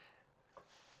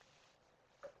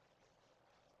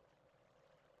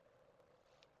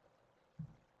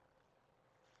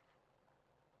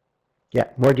yeah,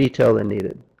 more detail than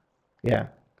needed. Yeah,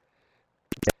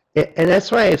 and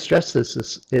that's why I stress this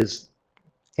is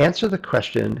answer the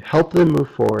question, help them move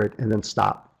forward, and then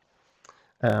stop.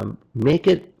 Make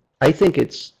it. I think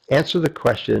it's answer the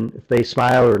question. If they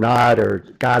smile or nod or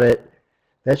got it,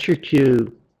 that's your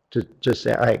cue to just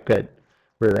say, all right, good,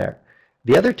 we're there.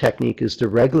 The other technique is to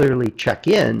regularly check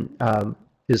in.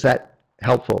 Is that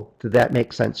helpful? Did that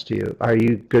make sense to you? Are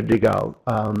you good to go?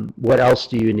 What else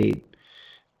do you need?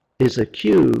 Is a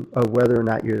cue of whether or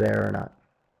not you're there or not.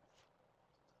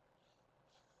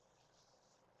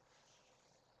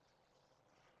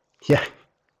 Yeah,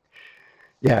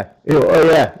 yeah. Oh,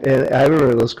 yeah. And I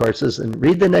remember those courses. And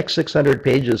read the next 600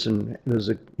 pages, and there's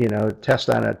a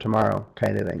test on it tomorrow,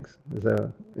 kind of things.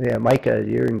 So yeah, Micah,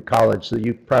 you're in college, so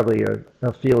you probably are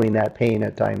feeling that pain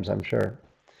at times, I'm sure.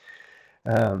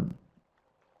 Um,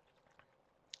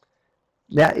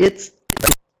 yeah,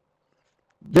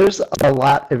 there's a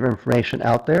lot of information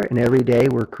out there, and every day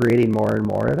we're creating more and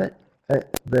more of it.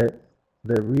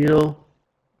 The real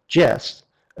gist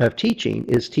of teaching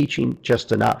is teaching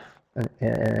just enough,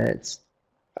 and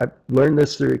I've learned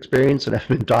this through experience, and I've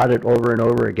been taught it over and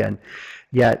over again.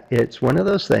 Yet it's one of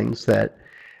those things that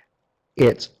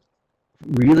it's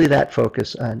really that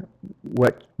focus on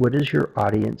what does your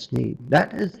audience need.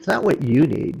 That is not what you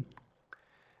need.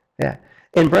 Yeah.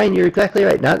 And Brian, you're exactly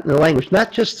right. Not in the language,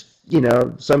 not just,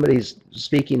 somebody's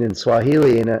speaking in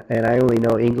Swahili and I only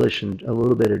know English and a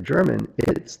little bit of German.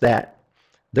 It's that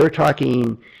they're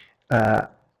talking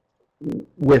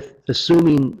with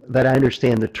assuming that I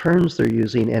understand the terms they're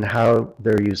using and how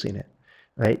they're using it,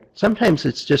 right? Sometimes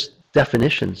it's just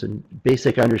definitions and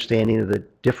basic understanding of the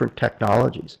different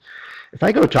technologies. If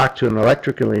I go talk to an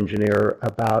electrical engineer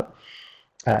about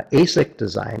ASIC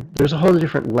design, there's a whole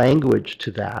different language to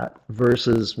that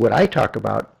versus what I talk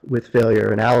about with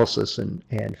failure analysis and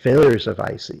failures of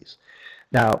ICs.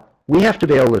 Now, we have to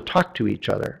be able to talk to each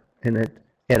other, and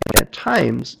at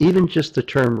times, even just the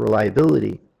term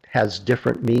reliability has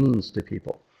different meanings to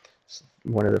people. It's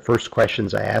one of the first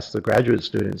questions I ask the graduate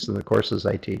students in the courses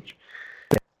I teach.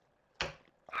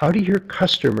 How do your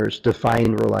customers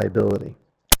define reliability?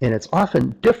 And it's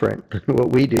often different than what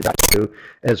we do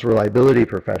as reliability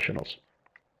professionals,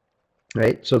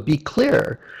 right? So be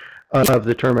clear of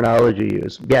the terminology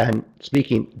used. Again,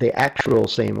 speaking the actual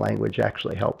same language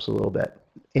actually helps a little bit.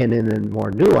 And then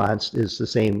more nuanced is the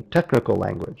same technical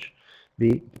language.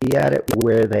 Be at it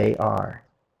where they are,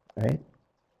 right?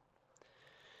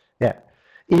 Yeah.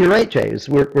 And you're right, Jay.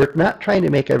 We're not trying to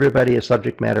make everybody a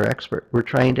subject matter expert. We're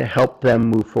trying to help them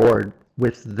move forward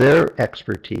with their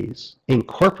expertise,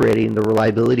 incorporating the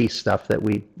reliability stuff that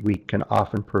we can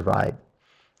often provide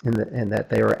and that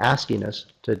they are asking us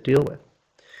to deal with.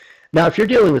 Now, if you're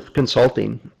dealing with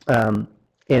consulting,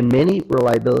 and many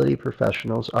reliability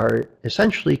professionals are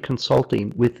essentially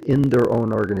consulting within their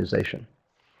own organization,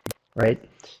 right?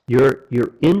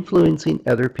 You're influencing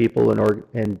other people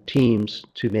and teams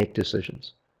to make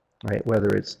decisions, right? Whether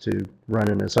it's to run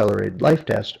an accelerated life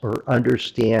test or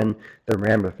understand the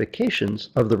ramifications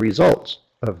of the results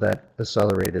of that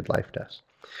accelerated life test.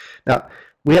 Now,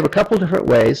 we have a couple different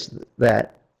ways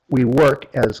that we work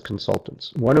as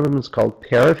consultants. One of them is called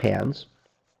pair of hands.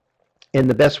 And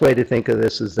the best way to think of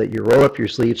this is that you roll up your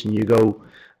sleeves and you go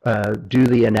do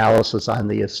the analysis on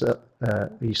the,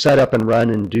 you set up and run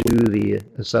and do the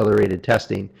accelerated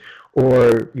testing,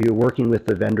 or you're working with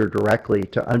the vendor directly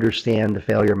to understand the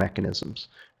failure mechanisms,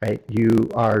 right? You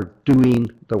are doing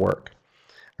the work,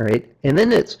 right? And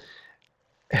then it's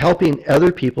helping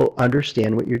other people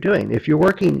understand what you're doing. If you're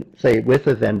working, say, with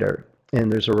a vendor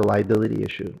and there's a reliability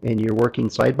issue, and you're working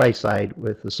side by side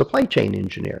with a supply chain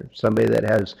engineer, somebody that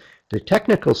has the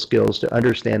technical skills to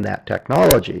understand that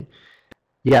technology,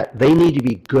 yet they need to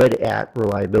be good at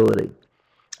reliability.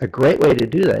 A great way to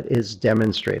do that is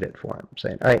demonstrate it for them,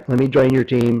 saying, all right, let me join your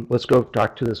team, let's go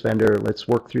talk to this vendor, let's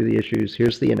work through the issues,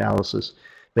 here's the analysis.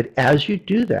 But as you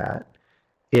do that,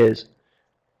 is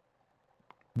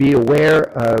be aware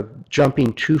of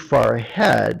jumping too far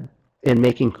ahead and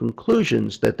making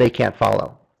conclusions that they can't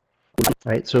follow,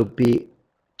 right? So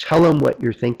tell them what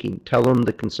you're thinking, tell them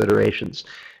the considerations,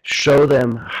 show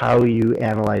them how you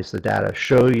analyze the data,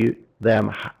 show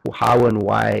them how and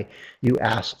why you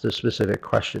ask the specific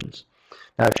questions.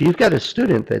 Now, if you've got a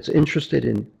student that's interested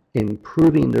in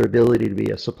improving their ability to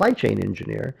be a supply chain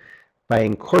engineer, by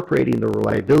incorporating the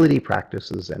reliability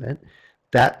practices in it,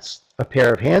 that's a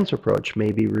pair of hands approach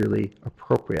may be really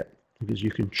appropriate, because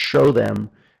you can show them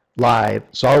live,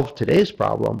 solve today's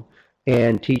problem,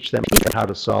 and teach them how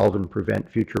to solve and prevent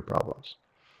future problems,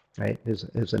 right?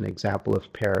 Is an example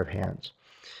of pair of hands.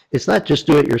 It's not just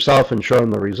do it yourself and show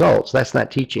them the results. That's not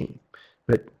teaching,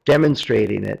 but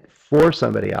demonstrating it for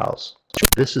somebody else.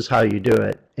 This is how you do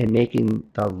it, and making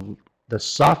the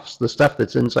stuff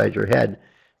that's inside your head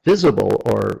visible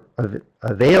or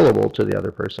available to the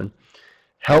other person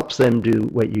helps them do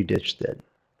what you just did,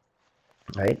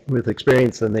 right? With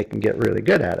experience, then they can get really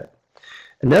good at it.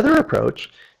 Another approach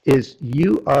is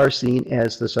you are seen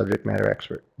as the subject matter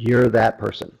expert. You're that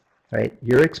person, right?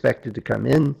 You're expected to come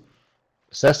in,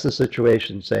 assess the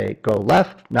situation, say, go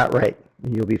left, not right,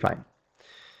 and you'll be fine.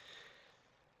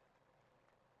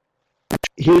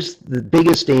 Here's the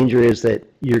biggest danger is that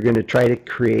you're going to try to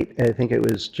create, I think it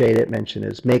was Jay that mentioned,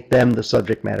 is make them the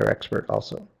subject matter expert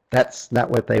also. That's not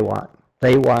what they want.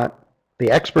 They want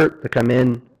the expert to come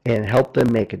in and help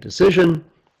them make a decision.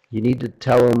 You need to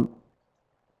tell them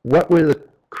what were the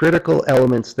critical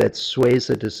elements that sways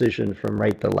the decision from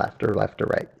right to left or left to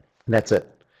right. And that's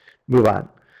it. Move on.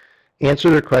 Answer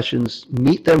their questions,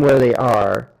 meet them where they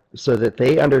are so that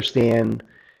they understand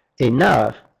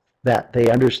enough that they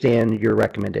understand your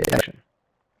recommendation.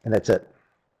 And that's it.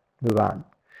 Move on,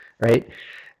 right?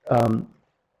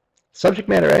 Subject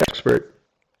matter expert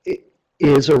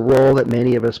is a role that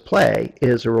many of us play,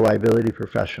 is a reliability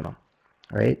professional,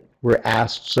 right? We're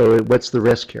asked, so what's the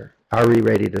risk here? Are we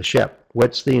ready to ship?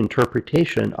 What's the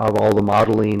interpretation of all the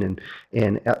modeling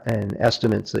and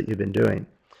estimates that you've been doing?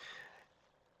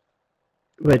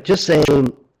 But just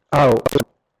saying, oh,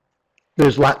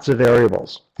 there's lots of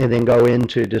variables, and then go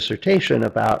into dissertation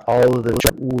about all of the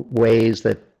ways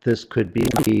that this could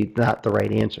be not the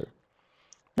right answer.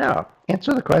 No,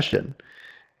 answer the question.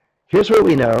 Here's what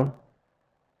we know.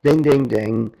 Ding, ding,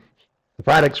 ding. The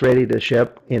product's ready to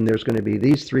ship, and there's going to be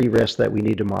these 3 risks that we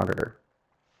need to monitor.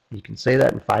 You can say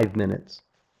that in 5 minutes,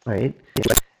 right?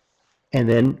 And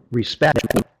then respect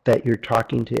that you're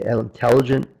talking to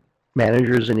intelligent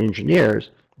managers and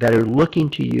engineers that are looking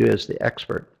to you as the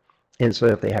expert. And so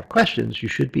if they have questions, you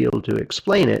should be able to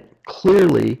explain it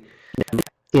clearly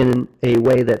in a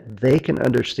way that they can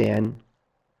understand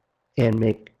and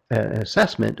make an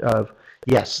assessment of,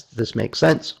 yes, this makes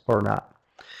sense or not.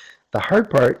 The hard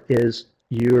part is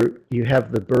you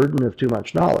have the burden of too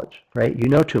much knowledge, right? You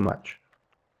know too much.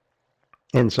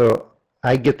 And so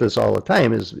I get this all the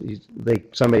time, is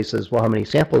somebody says, well, how many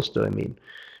samples do I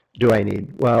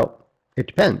need? Well, it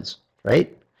depends,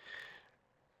 right?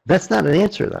 That's not an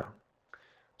answer, though.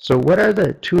 So what are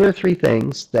the 2 or 3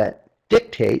 things that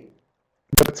dictate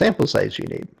what sample size you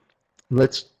need?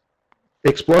 Let's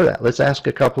explore that. Let's ask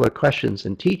a couple of questions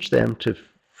and teach them to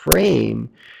frame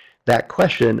that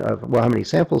question of, well, how many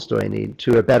samples do I need,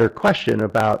 to a better question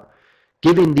about,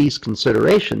 giving these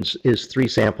considerations, is 3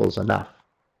 samples enough?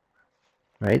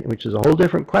 Right? Which is a whole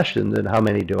different question than how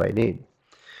many do I need.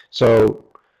 So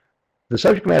the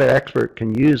subject matter expert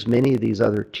can use many of these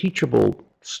other teachable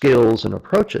skills and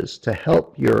approaches to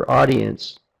help your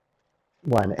audience,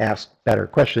 one, ask better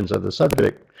questions of the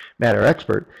subject matter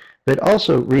expert, but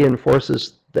also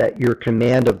reinforces that your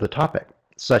command of the topic,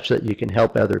 such that you can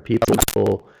help other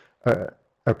people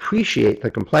appreciate the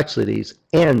complexities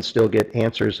and still get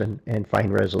answers and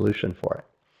find resolution for it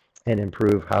and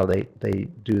improve how they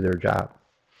do their job.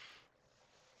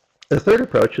 The third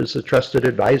approach is the trusted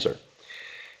advisor.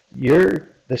 You're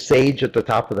the sage at the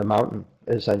top of the mountain,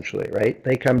 essentially, right?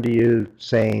 They come to you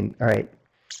saying, all right,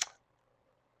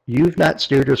 you've not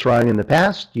steered us wrong in the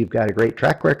past. You've got a great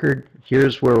track record.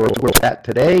 Here's where we're at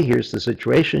today. Here's the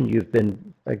situation. You've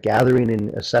been gathering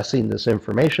and assessing this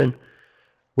information.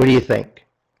 What do you think?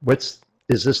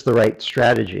 Is this the right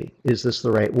strategy? Is this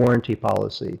the right warranty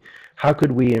policy? How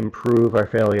could we improve our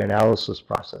failure analysis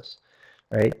process,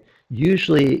 right?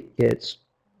 Usually it's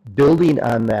building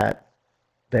on that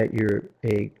you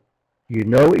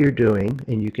know what you're doing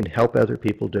and you can help other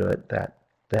people do it,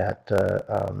 that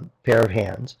pair of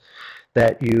hands,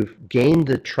 that you've gained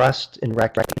the trust and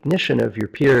recognition of your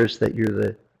peers that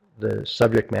you're the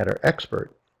subject matter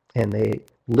expert, and they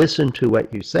listen to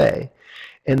what you say.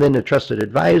 And then the trusted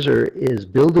advisor is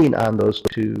building on those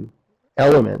 2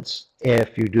 elements,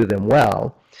 if you do them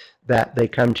well, that they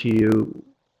come to you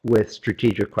with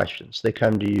strategic questions. They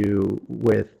come to you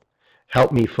with,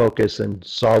 help me focus and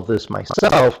solve this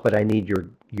myself, but I need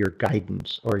your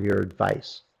guidance or your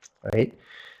advice, right?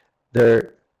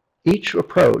 Each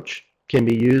approach can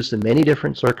be used in many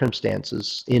different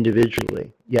circumstances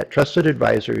individually, yet trusted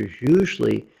advisors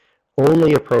usually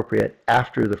only appropriate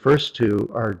after the first two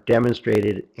are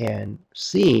demonstrated and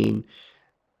seen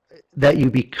that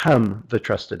you become the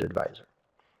trusted advisor,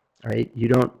 right? You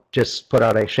don't just put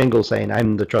out a shingle saying,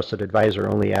 I'm the trusted advisor,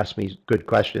 only ask me good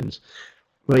questions.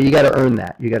 Well, you got to earn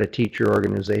that. You got to teach your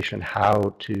organization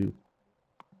how to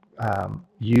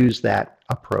use that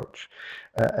approach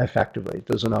effectively. It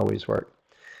doesn't always work.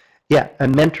 Yeah, a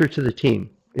mentor to the team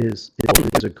is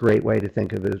a great way to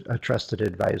think of a trusted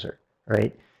advisor,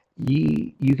 right?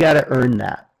 You got to earn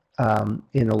that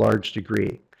in a large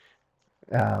degree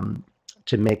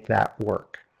to make that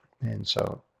work. And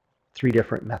so 3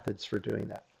 different methods for doing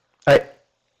that. All right,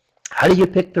 how do you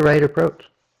pick the right approach?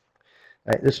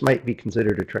 All right, this might be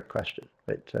considered a trick question,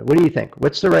 but what do you think?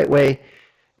 What's the right way?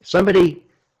 If somebody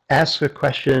asks a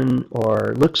question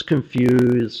or looks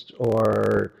confused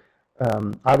or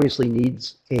obviously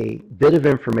needs a bit of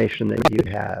information that you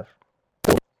have,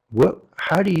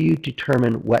 how do you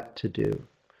determine what to do?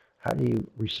 How do you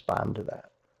respond to that?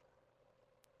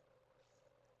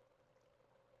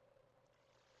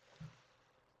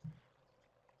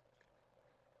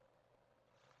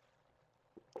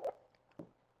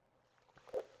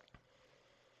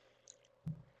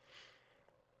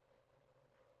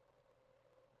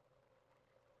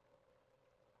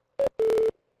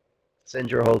 Send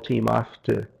your whole team off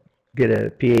to get a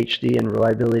PhD in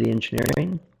reliability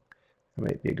engineering? That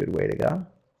might be a good way to go.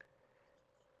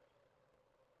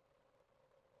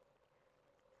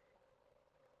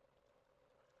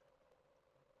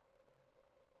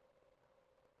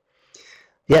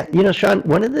 Yeah, you know, Sean,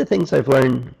 one of the things I've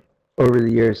learned over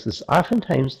the years is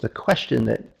oftentimes the question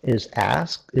that is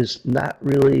asked is not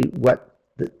really what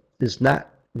they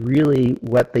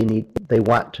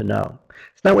want to know.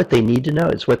 It's not what they need to know,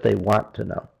 it's what they want to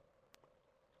know.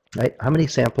 Right? How many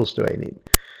samples do I need?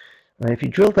 And if you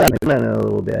drill down on it a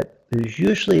little bit, there's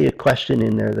usually a question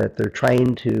in there that they're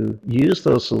trying to use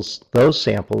those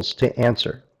samples to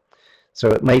answer.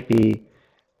 So it might be,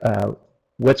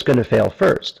 what's going to fail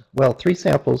first? Well, 3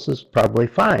 samples is probably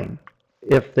fine.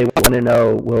 If they want to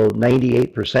know, will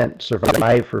 98%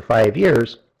 survive for 5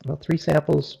 years? Well, 3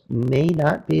 samples may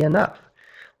not be enough.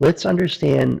 Let's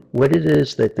understand what it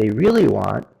is that they really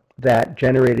want that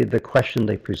generated the question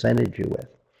they presented you with.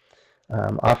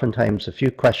 Oftentimes, a few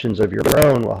questions of your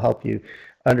own will help you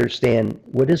understand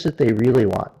what is it they really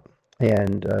want,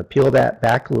 and peel that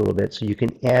back a little bit so you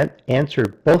can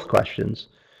answer both questions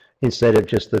instead of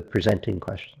just the presenting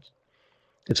questions.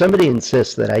 If somebody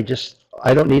insists that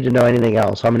I don't need to know anything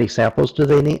else, how many samples do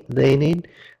they need?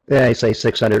 Then I say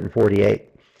 648,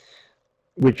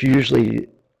 which usually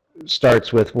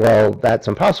starts with, well, that's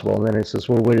impossible. And then it says,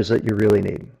 well, what is it you really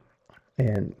need?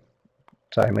 And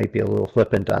so I might be a little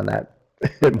flippant on that.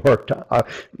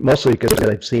 Mostly because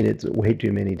I've seen it way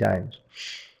too many times.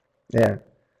 Yeah.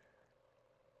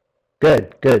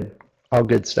 Good. All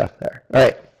good stuff there. All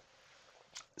right.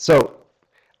 So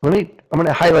I'm going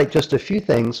to highlight just a few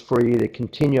things for you to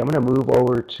continue. I'm going to move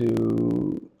over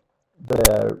to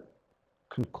the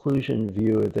conclusion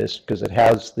view of this because it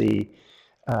has the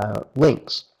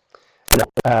links.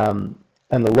 On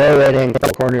the lower right-hand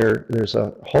corner, there's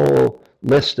a whole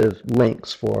list of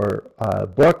links for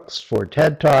books, for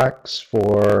TED Talks,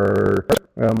 for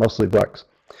mostly books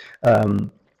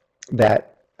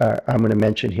that I'm going to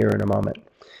mention here in a moment.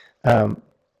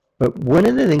 But one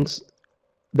of the things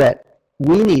that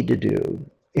we need to do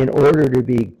in order to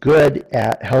be good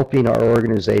at helping our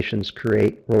organizations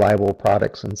create reliable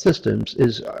products and systems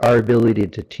is our ability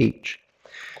to teach.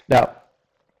 Now,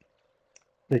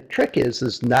 the trick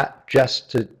is not just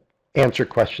to answer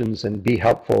questions and be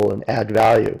helpful and add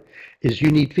value, is you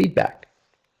need feedback.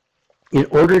 In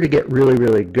order to get really,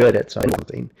 really good at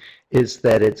something, is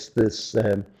that it's this,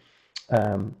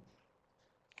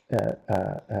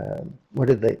 what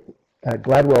did they,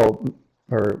 Gladwell,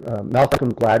 or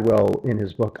Malcolm Gladwell in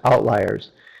his book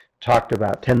Outliers talked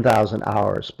about 10,000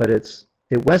 hours, but it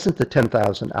wasn't the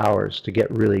 10,000 hours to get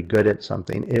really good at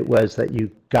something. It was that you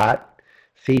got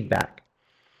feedback.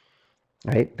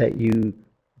 Right, that you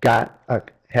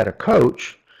had a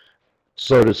coach,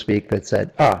 so to speak, that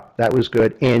said, that was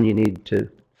good, and you need to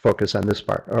focus on this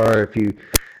part. Or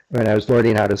when I was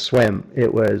learning how to swim,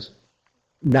 it was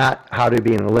not how to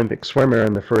be an Olympic swimmer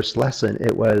in the first lesson.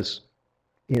 It was,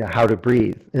 how to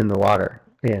breathe in the water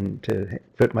and to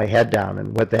put my head down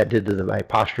and what that did to my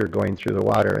posture going through the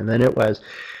water. And then it was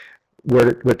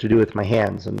what to do with my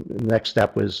hands, and the next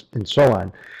step was, and so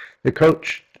on. The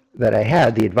coach that I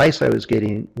had, the advice I was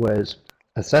getting was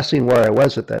assessing where I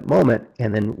was at that moment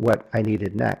and then what I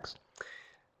needed next.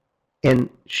 And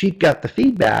she got the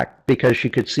feedback because she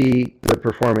could see the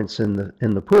performance in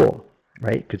the pool.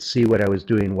 right? Could see what I was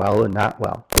doing well and not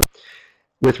well.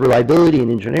 With reliability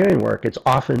and engineering work, it's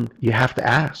often you have to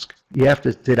ask. You have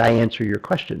to, did I answer your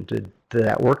question? Did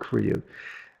that work for you?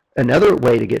 Another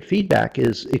way to get feedback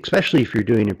is, especially if you're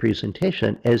doing a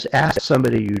presentation, is ask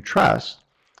somebody you trust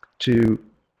to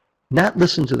not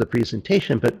listen to the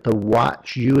presentation, but to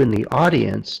watch you in the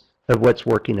audience of what's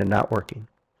working and not working,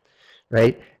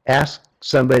 right? Ask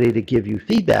somebody to give you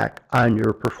feedback on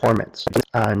your performance,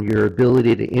 on your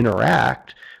ability to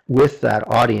interact with that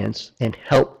audience and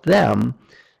help them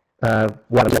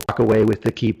walk away with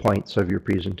the key points of your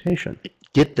presentation.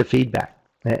 Get the feedback.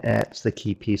 That's the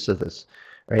key piece of this,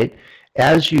 right?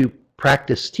 As you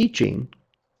practice teaching,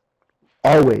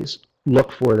 always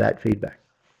look for that feedback.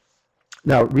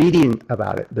 Now, reading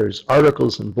about it, there's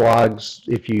articles and blogs.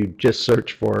 If you just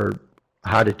search for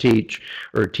how to teach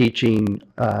or teaching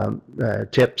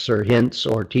tips or hints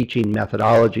or teaching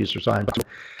methodologies or so on,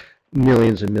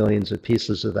 millions and millions of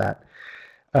pieces of that.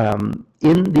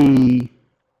 In the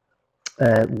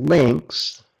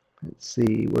links, let's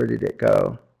see, where did it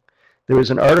go? There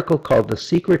was an article called The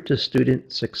Secret to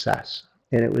Student Success.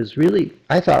 And it was really,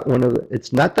 I thought,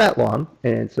 it's not that long,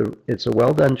 and it's a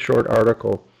well done short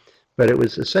article, but it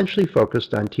was essentially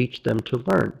focused on teach them to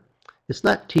learn. It's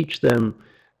not teach them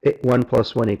 1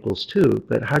 + 1 = 2,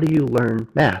 but how do you learn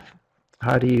math?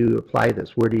 How do you apply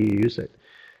this? Where do you use it?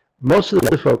 Most of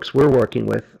the folks we're working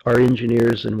with are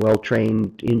engineers and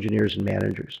well-trained engineers and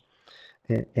managers.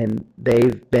 And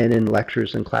they've been in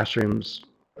lectures and classrooms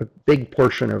a big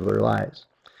portion of their lives.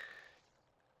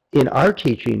 In our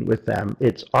teaching with them,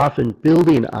 it's often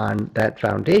building on that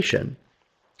foundation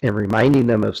and reminding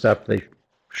them of stuff they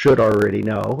should already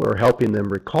know or helping them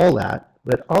recall that,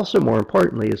 but also more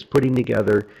importantly is putting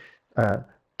together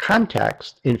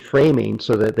context in framing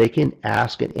so that they can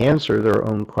ask and answer their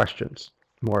own questions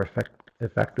more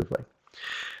effectively.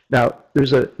 Now,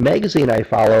 there's a magazine I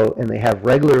follow, and they have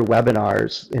regular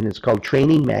webinars, and it's called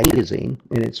Training Magazine,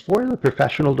 and it's for the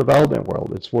professional development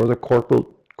world. It's for the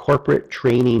corporate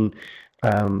training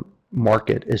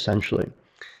market, essentially.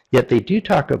 Yet they do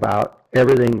talk about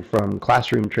everything from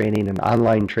classroom training and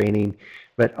online training,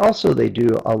 but also they do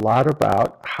a lot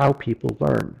about how people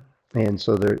learn. And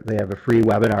so they have a free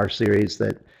webinar series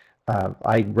that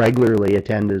I regularly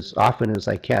attend as often as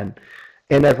I can.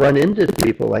 And I've run into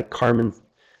people like Carmen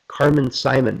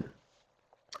Simon,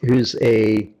 who's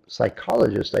a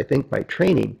psychologist, I think, by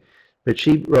training, but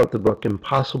she wrote the book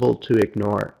Impossible to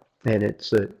Ignore. And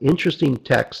it's an interesting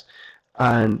text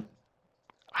on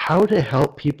how to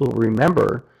help people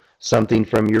remember something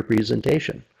from your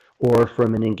presentation or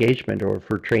from an engagement or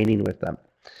for training with them.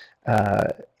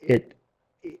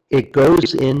 It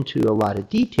goes into a lot of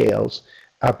details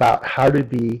about how to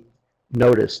be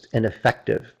noticed and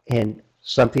effective and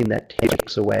something that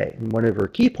takes away. And one of her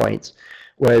key points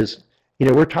was,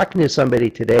 we're talking to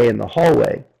somebody today in the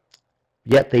hallway,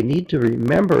 yet they need to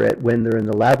remember it when they're in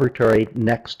the laboratory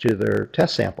next to their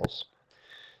test samples.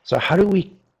 So how do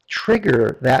we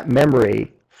trigger that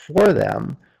memory for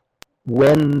them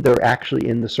when they're actually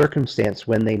in the circumstance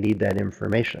when they need that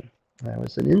information? That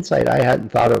was an insight I hadn't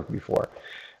thought of before.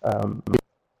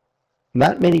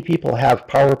 Not many people have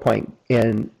PowerPoint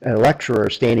and a lecturer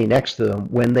standing next to them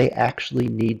when they actually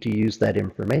need to use that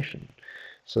information.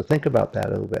 So think about that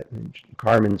a little bit. And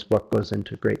Carmen's book goes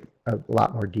into a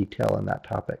lot more detail on that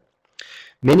topic.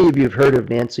 Many of you have heard of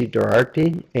Nancy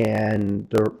Duarte and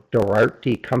the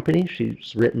Duarte Company.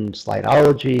 She's written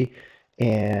Slideology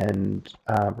and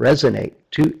Resonate,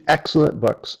 2 excellent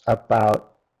books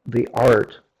about the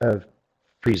art of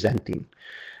presenting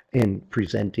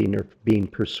or being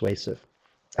persuasive.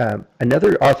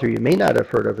 Another author you may not have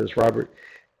heard of is Robert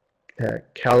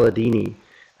Cialdini.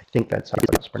 I think that's how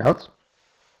it's pronounced.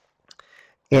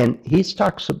 And he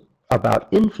talks about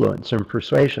influence and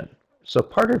persuasion. So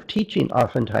part of teaching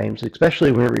oftentimes,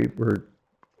 especially when we're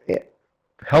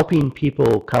helping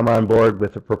people come on board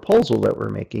with a proposal that we're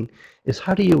making, is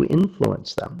how do you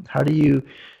influence them? How do you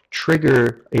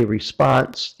trigger a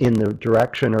response in the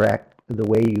direction or the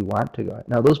way you want to go?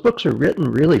 Now, those books are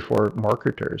written really for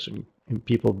marketers and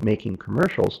people making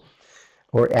commercials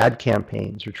or ad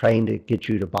campaigns or trying to get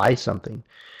you to buy something.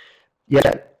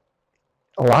 Yet,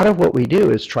 a lot of what we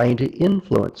do is trying to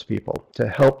influence people to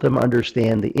help them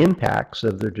understand the impacts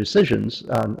of their decisions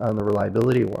on the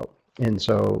reliability world. And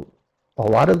so a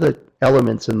lot of the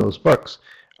elements in those books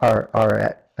are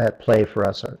at play for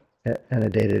us on a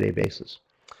day-to-day basis.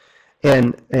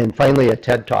 And finally, a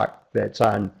TED Talk that's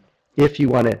on, if you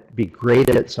want to be great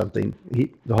at something,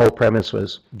 the whole premise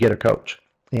was get a coach.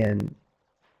 And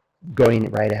going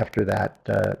right after that,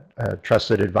 a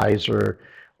trusted advisor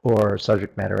or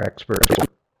subject matter expert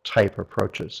type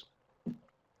approaches.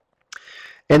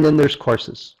 And then there's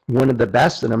courses. One of the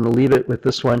best, and I'm going to leave it with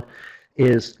this one,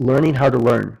 is Learning How to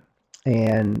Learn.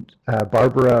 And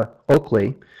Barbara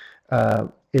Oakley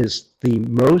is the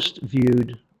most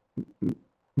viewed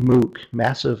MOOC,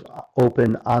 massive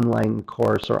open online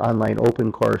course or online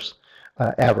open course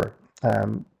ever.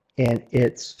 And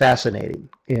it's fascinating.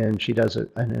 And she does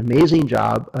an amazing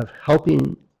job of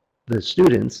helping the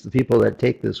students, the people that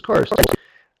take this course,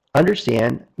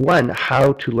 understand, one,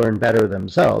 how to learn better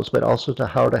themselves, but also to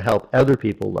how to help other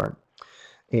people learn.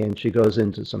 And she goes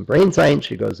into some brain science,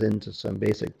 she goes into some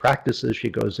basic practices, she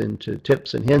goes into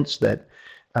tips and hints that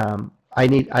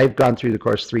I've gone through the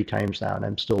course 3 times now, and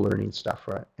I'm still learning stuff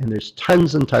from it. And there's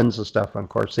tons and tons of stuff on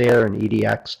Coursera and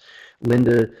EDX,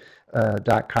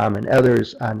 lynda.com and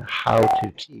others on how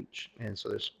to teach. And so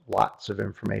there's lots of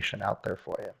information out there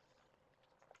for you.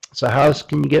 So how else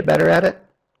can you get better at it?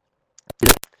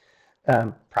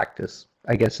 Practice,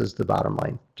 I guess, is the bottom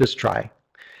line. Just try.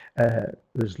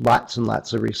 There's lots and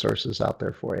lots of resources out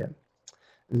there for you.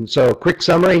 And so, quick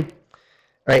summary,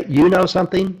 right? You know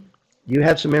something, you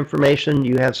have some information,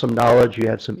 you have some knowledge, you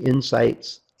have some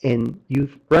insights, and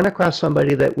you've run across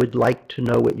somebody that would like to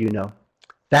know what you know.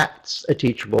 That's a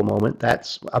teachable moment.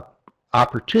 That's an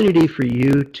opportunity for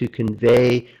you to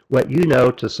convey what you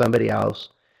know to somebody else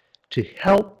to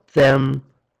help them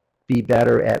be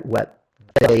better at what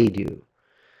they do.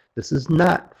 This is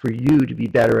not for you to be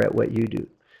better at what you do.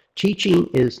 Teaching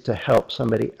is to help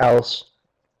somebody else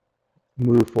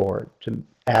move forward, to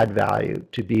add value,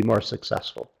 to be more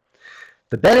successful.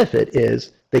 The benefit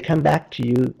is they come back to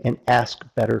you and ask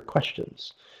better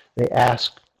questions. They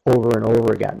ask over and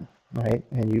over again, right?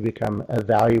 And you become a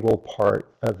valuable part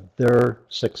of their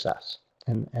success.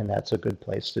 And that's a good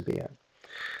place to be in.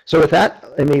 So with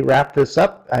that, let me wrap this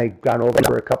up. I've gone over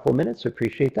for a couple of minutes.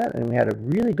 Appreciate that. And we had a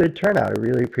really good turnout. I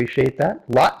really appreciate that.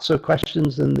 Lots of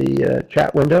questions in the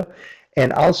chat window.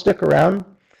 And I'll stick around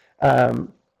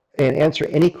and answer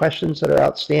any questions that are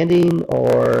outstanding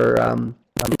or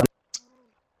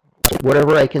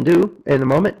whatever I can do in a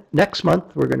moment. Next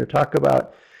month, we're going to talk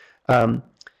about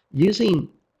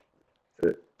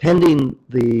pending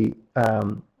the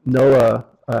NOAA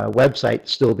website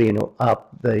still being up.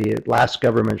 The last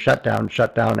government shutdown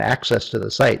shut down access to the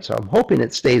site. So I'm hoping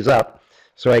it stays up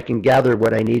so I can gather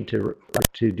what I need to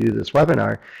do this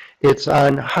webinar. It's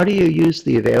on how do you use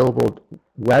the available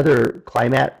weather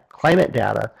climate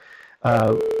data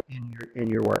in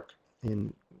your work,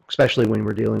 especially when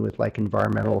we're dealing with like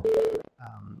environmental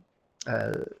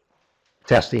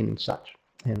testing and such.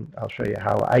 And I'll show you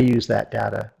how I use that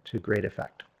data to great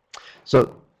effect.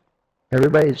 So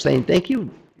everybody's saying thank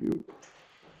you.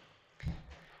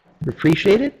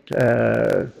 Appreciate it.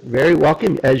 Very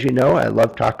welcome. As you know, I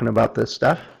love talking about this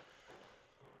stuff.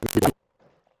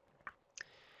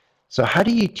 So how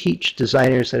do you teach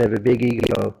designers that have a big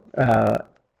ego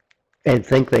and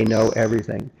think they know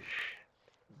everything?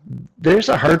 There's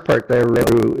a hard part there,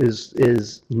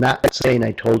 is not saying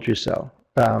I told you so.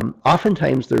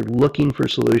 Oftentimes they're looking for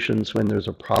solutions when there's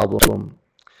a problem.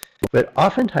 But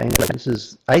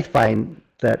oftentimes, I find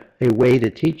that a way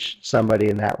to teach somebody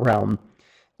in that realm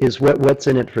is what's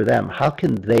in it for them. How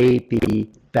can they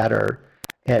be better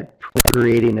at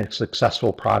creating a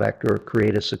successful product or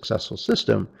create a successful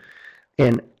system?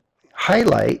 And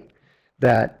highlight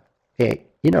that, hey,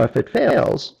 if it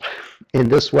fails in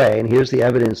this way, and here's the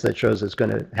evidence that shows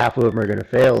half of them are going to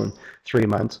fail in 3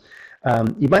 months,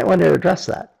 you might want to address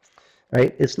that.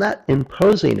 Right? It's not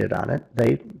imposing it on it.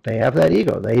 They have that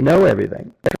ego. They know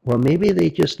everything. Well, maybe they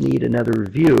just need another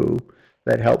view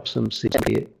that helps them see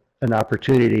an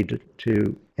opportunity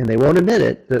to and they won't admit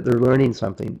it, that they're learning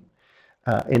something.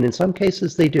 And in some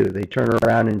cases they do. They turn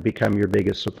around and become your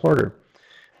biggest supporter.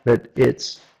 But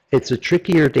it's a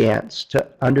trickier dance to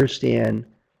understand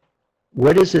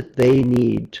what is it they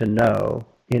need to know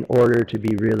in order to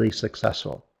be really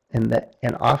successful. And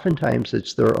oftentimes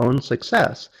it's their own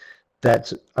success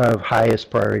that's of highest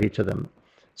priority to them.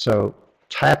 So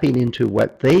tapping into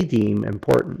what they deem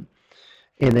important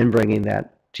and then bringing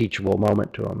that teachable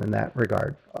moment to them in that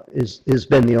regard has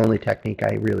been the only technique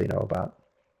I really know about.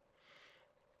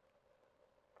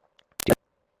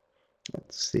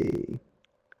 Let's see.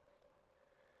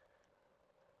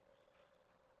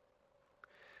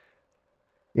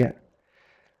 Yeah.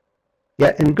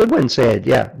 Yeah, and Goodwin said,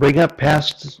 bring up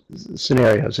past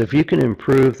scenarios. If you can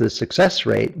improve the success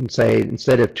rate and say,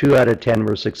 instead of 2 out of 10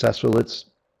 were successful, let's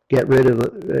get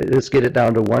it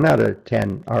down to 1 out of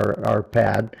 10, our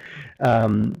pad,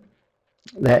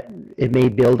 that it may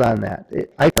build on that.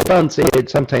 I found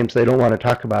sometimes they don't want to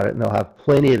talk about it, and they'll have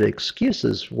plenty of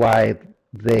excuses why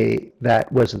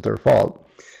that wasn't their fault.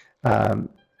 Um,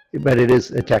 but it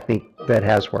is a technique that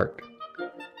has worked.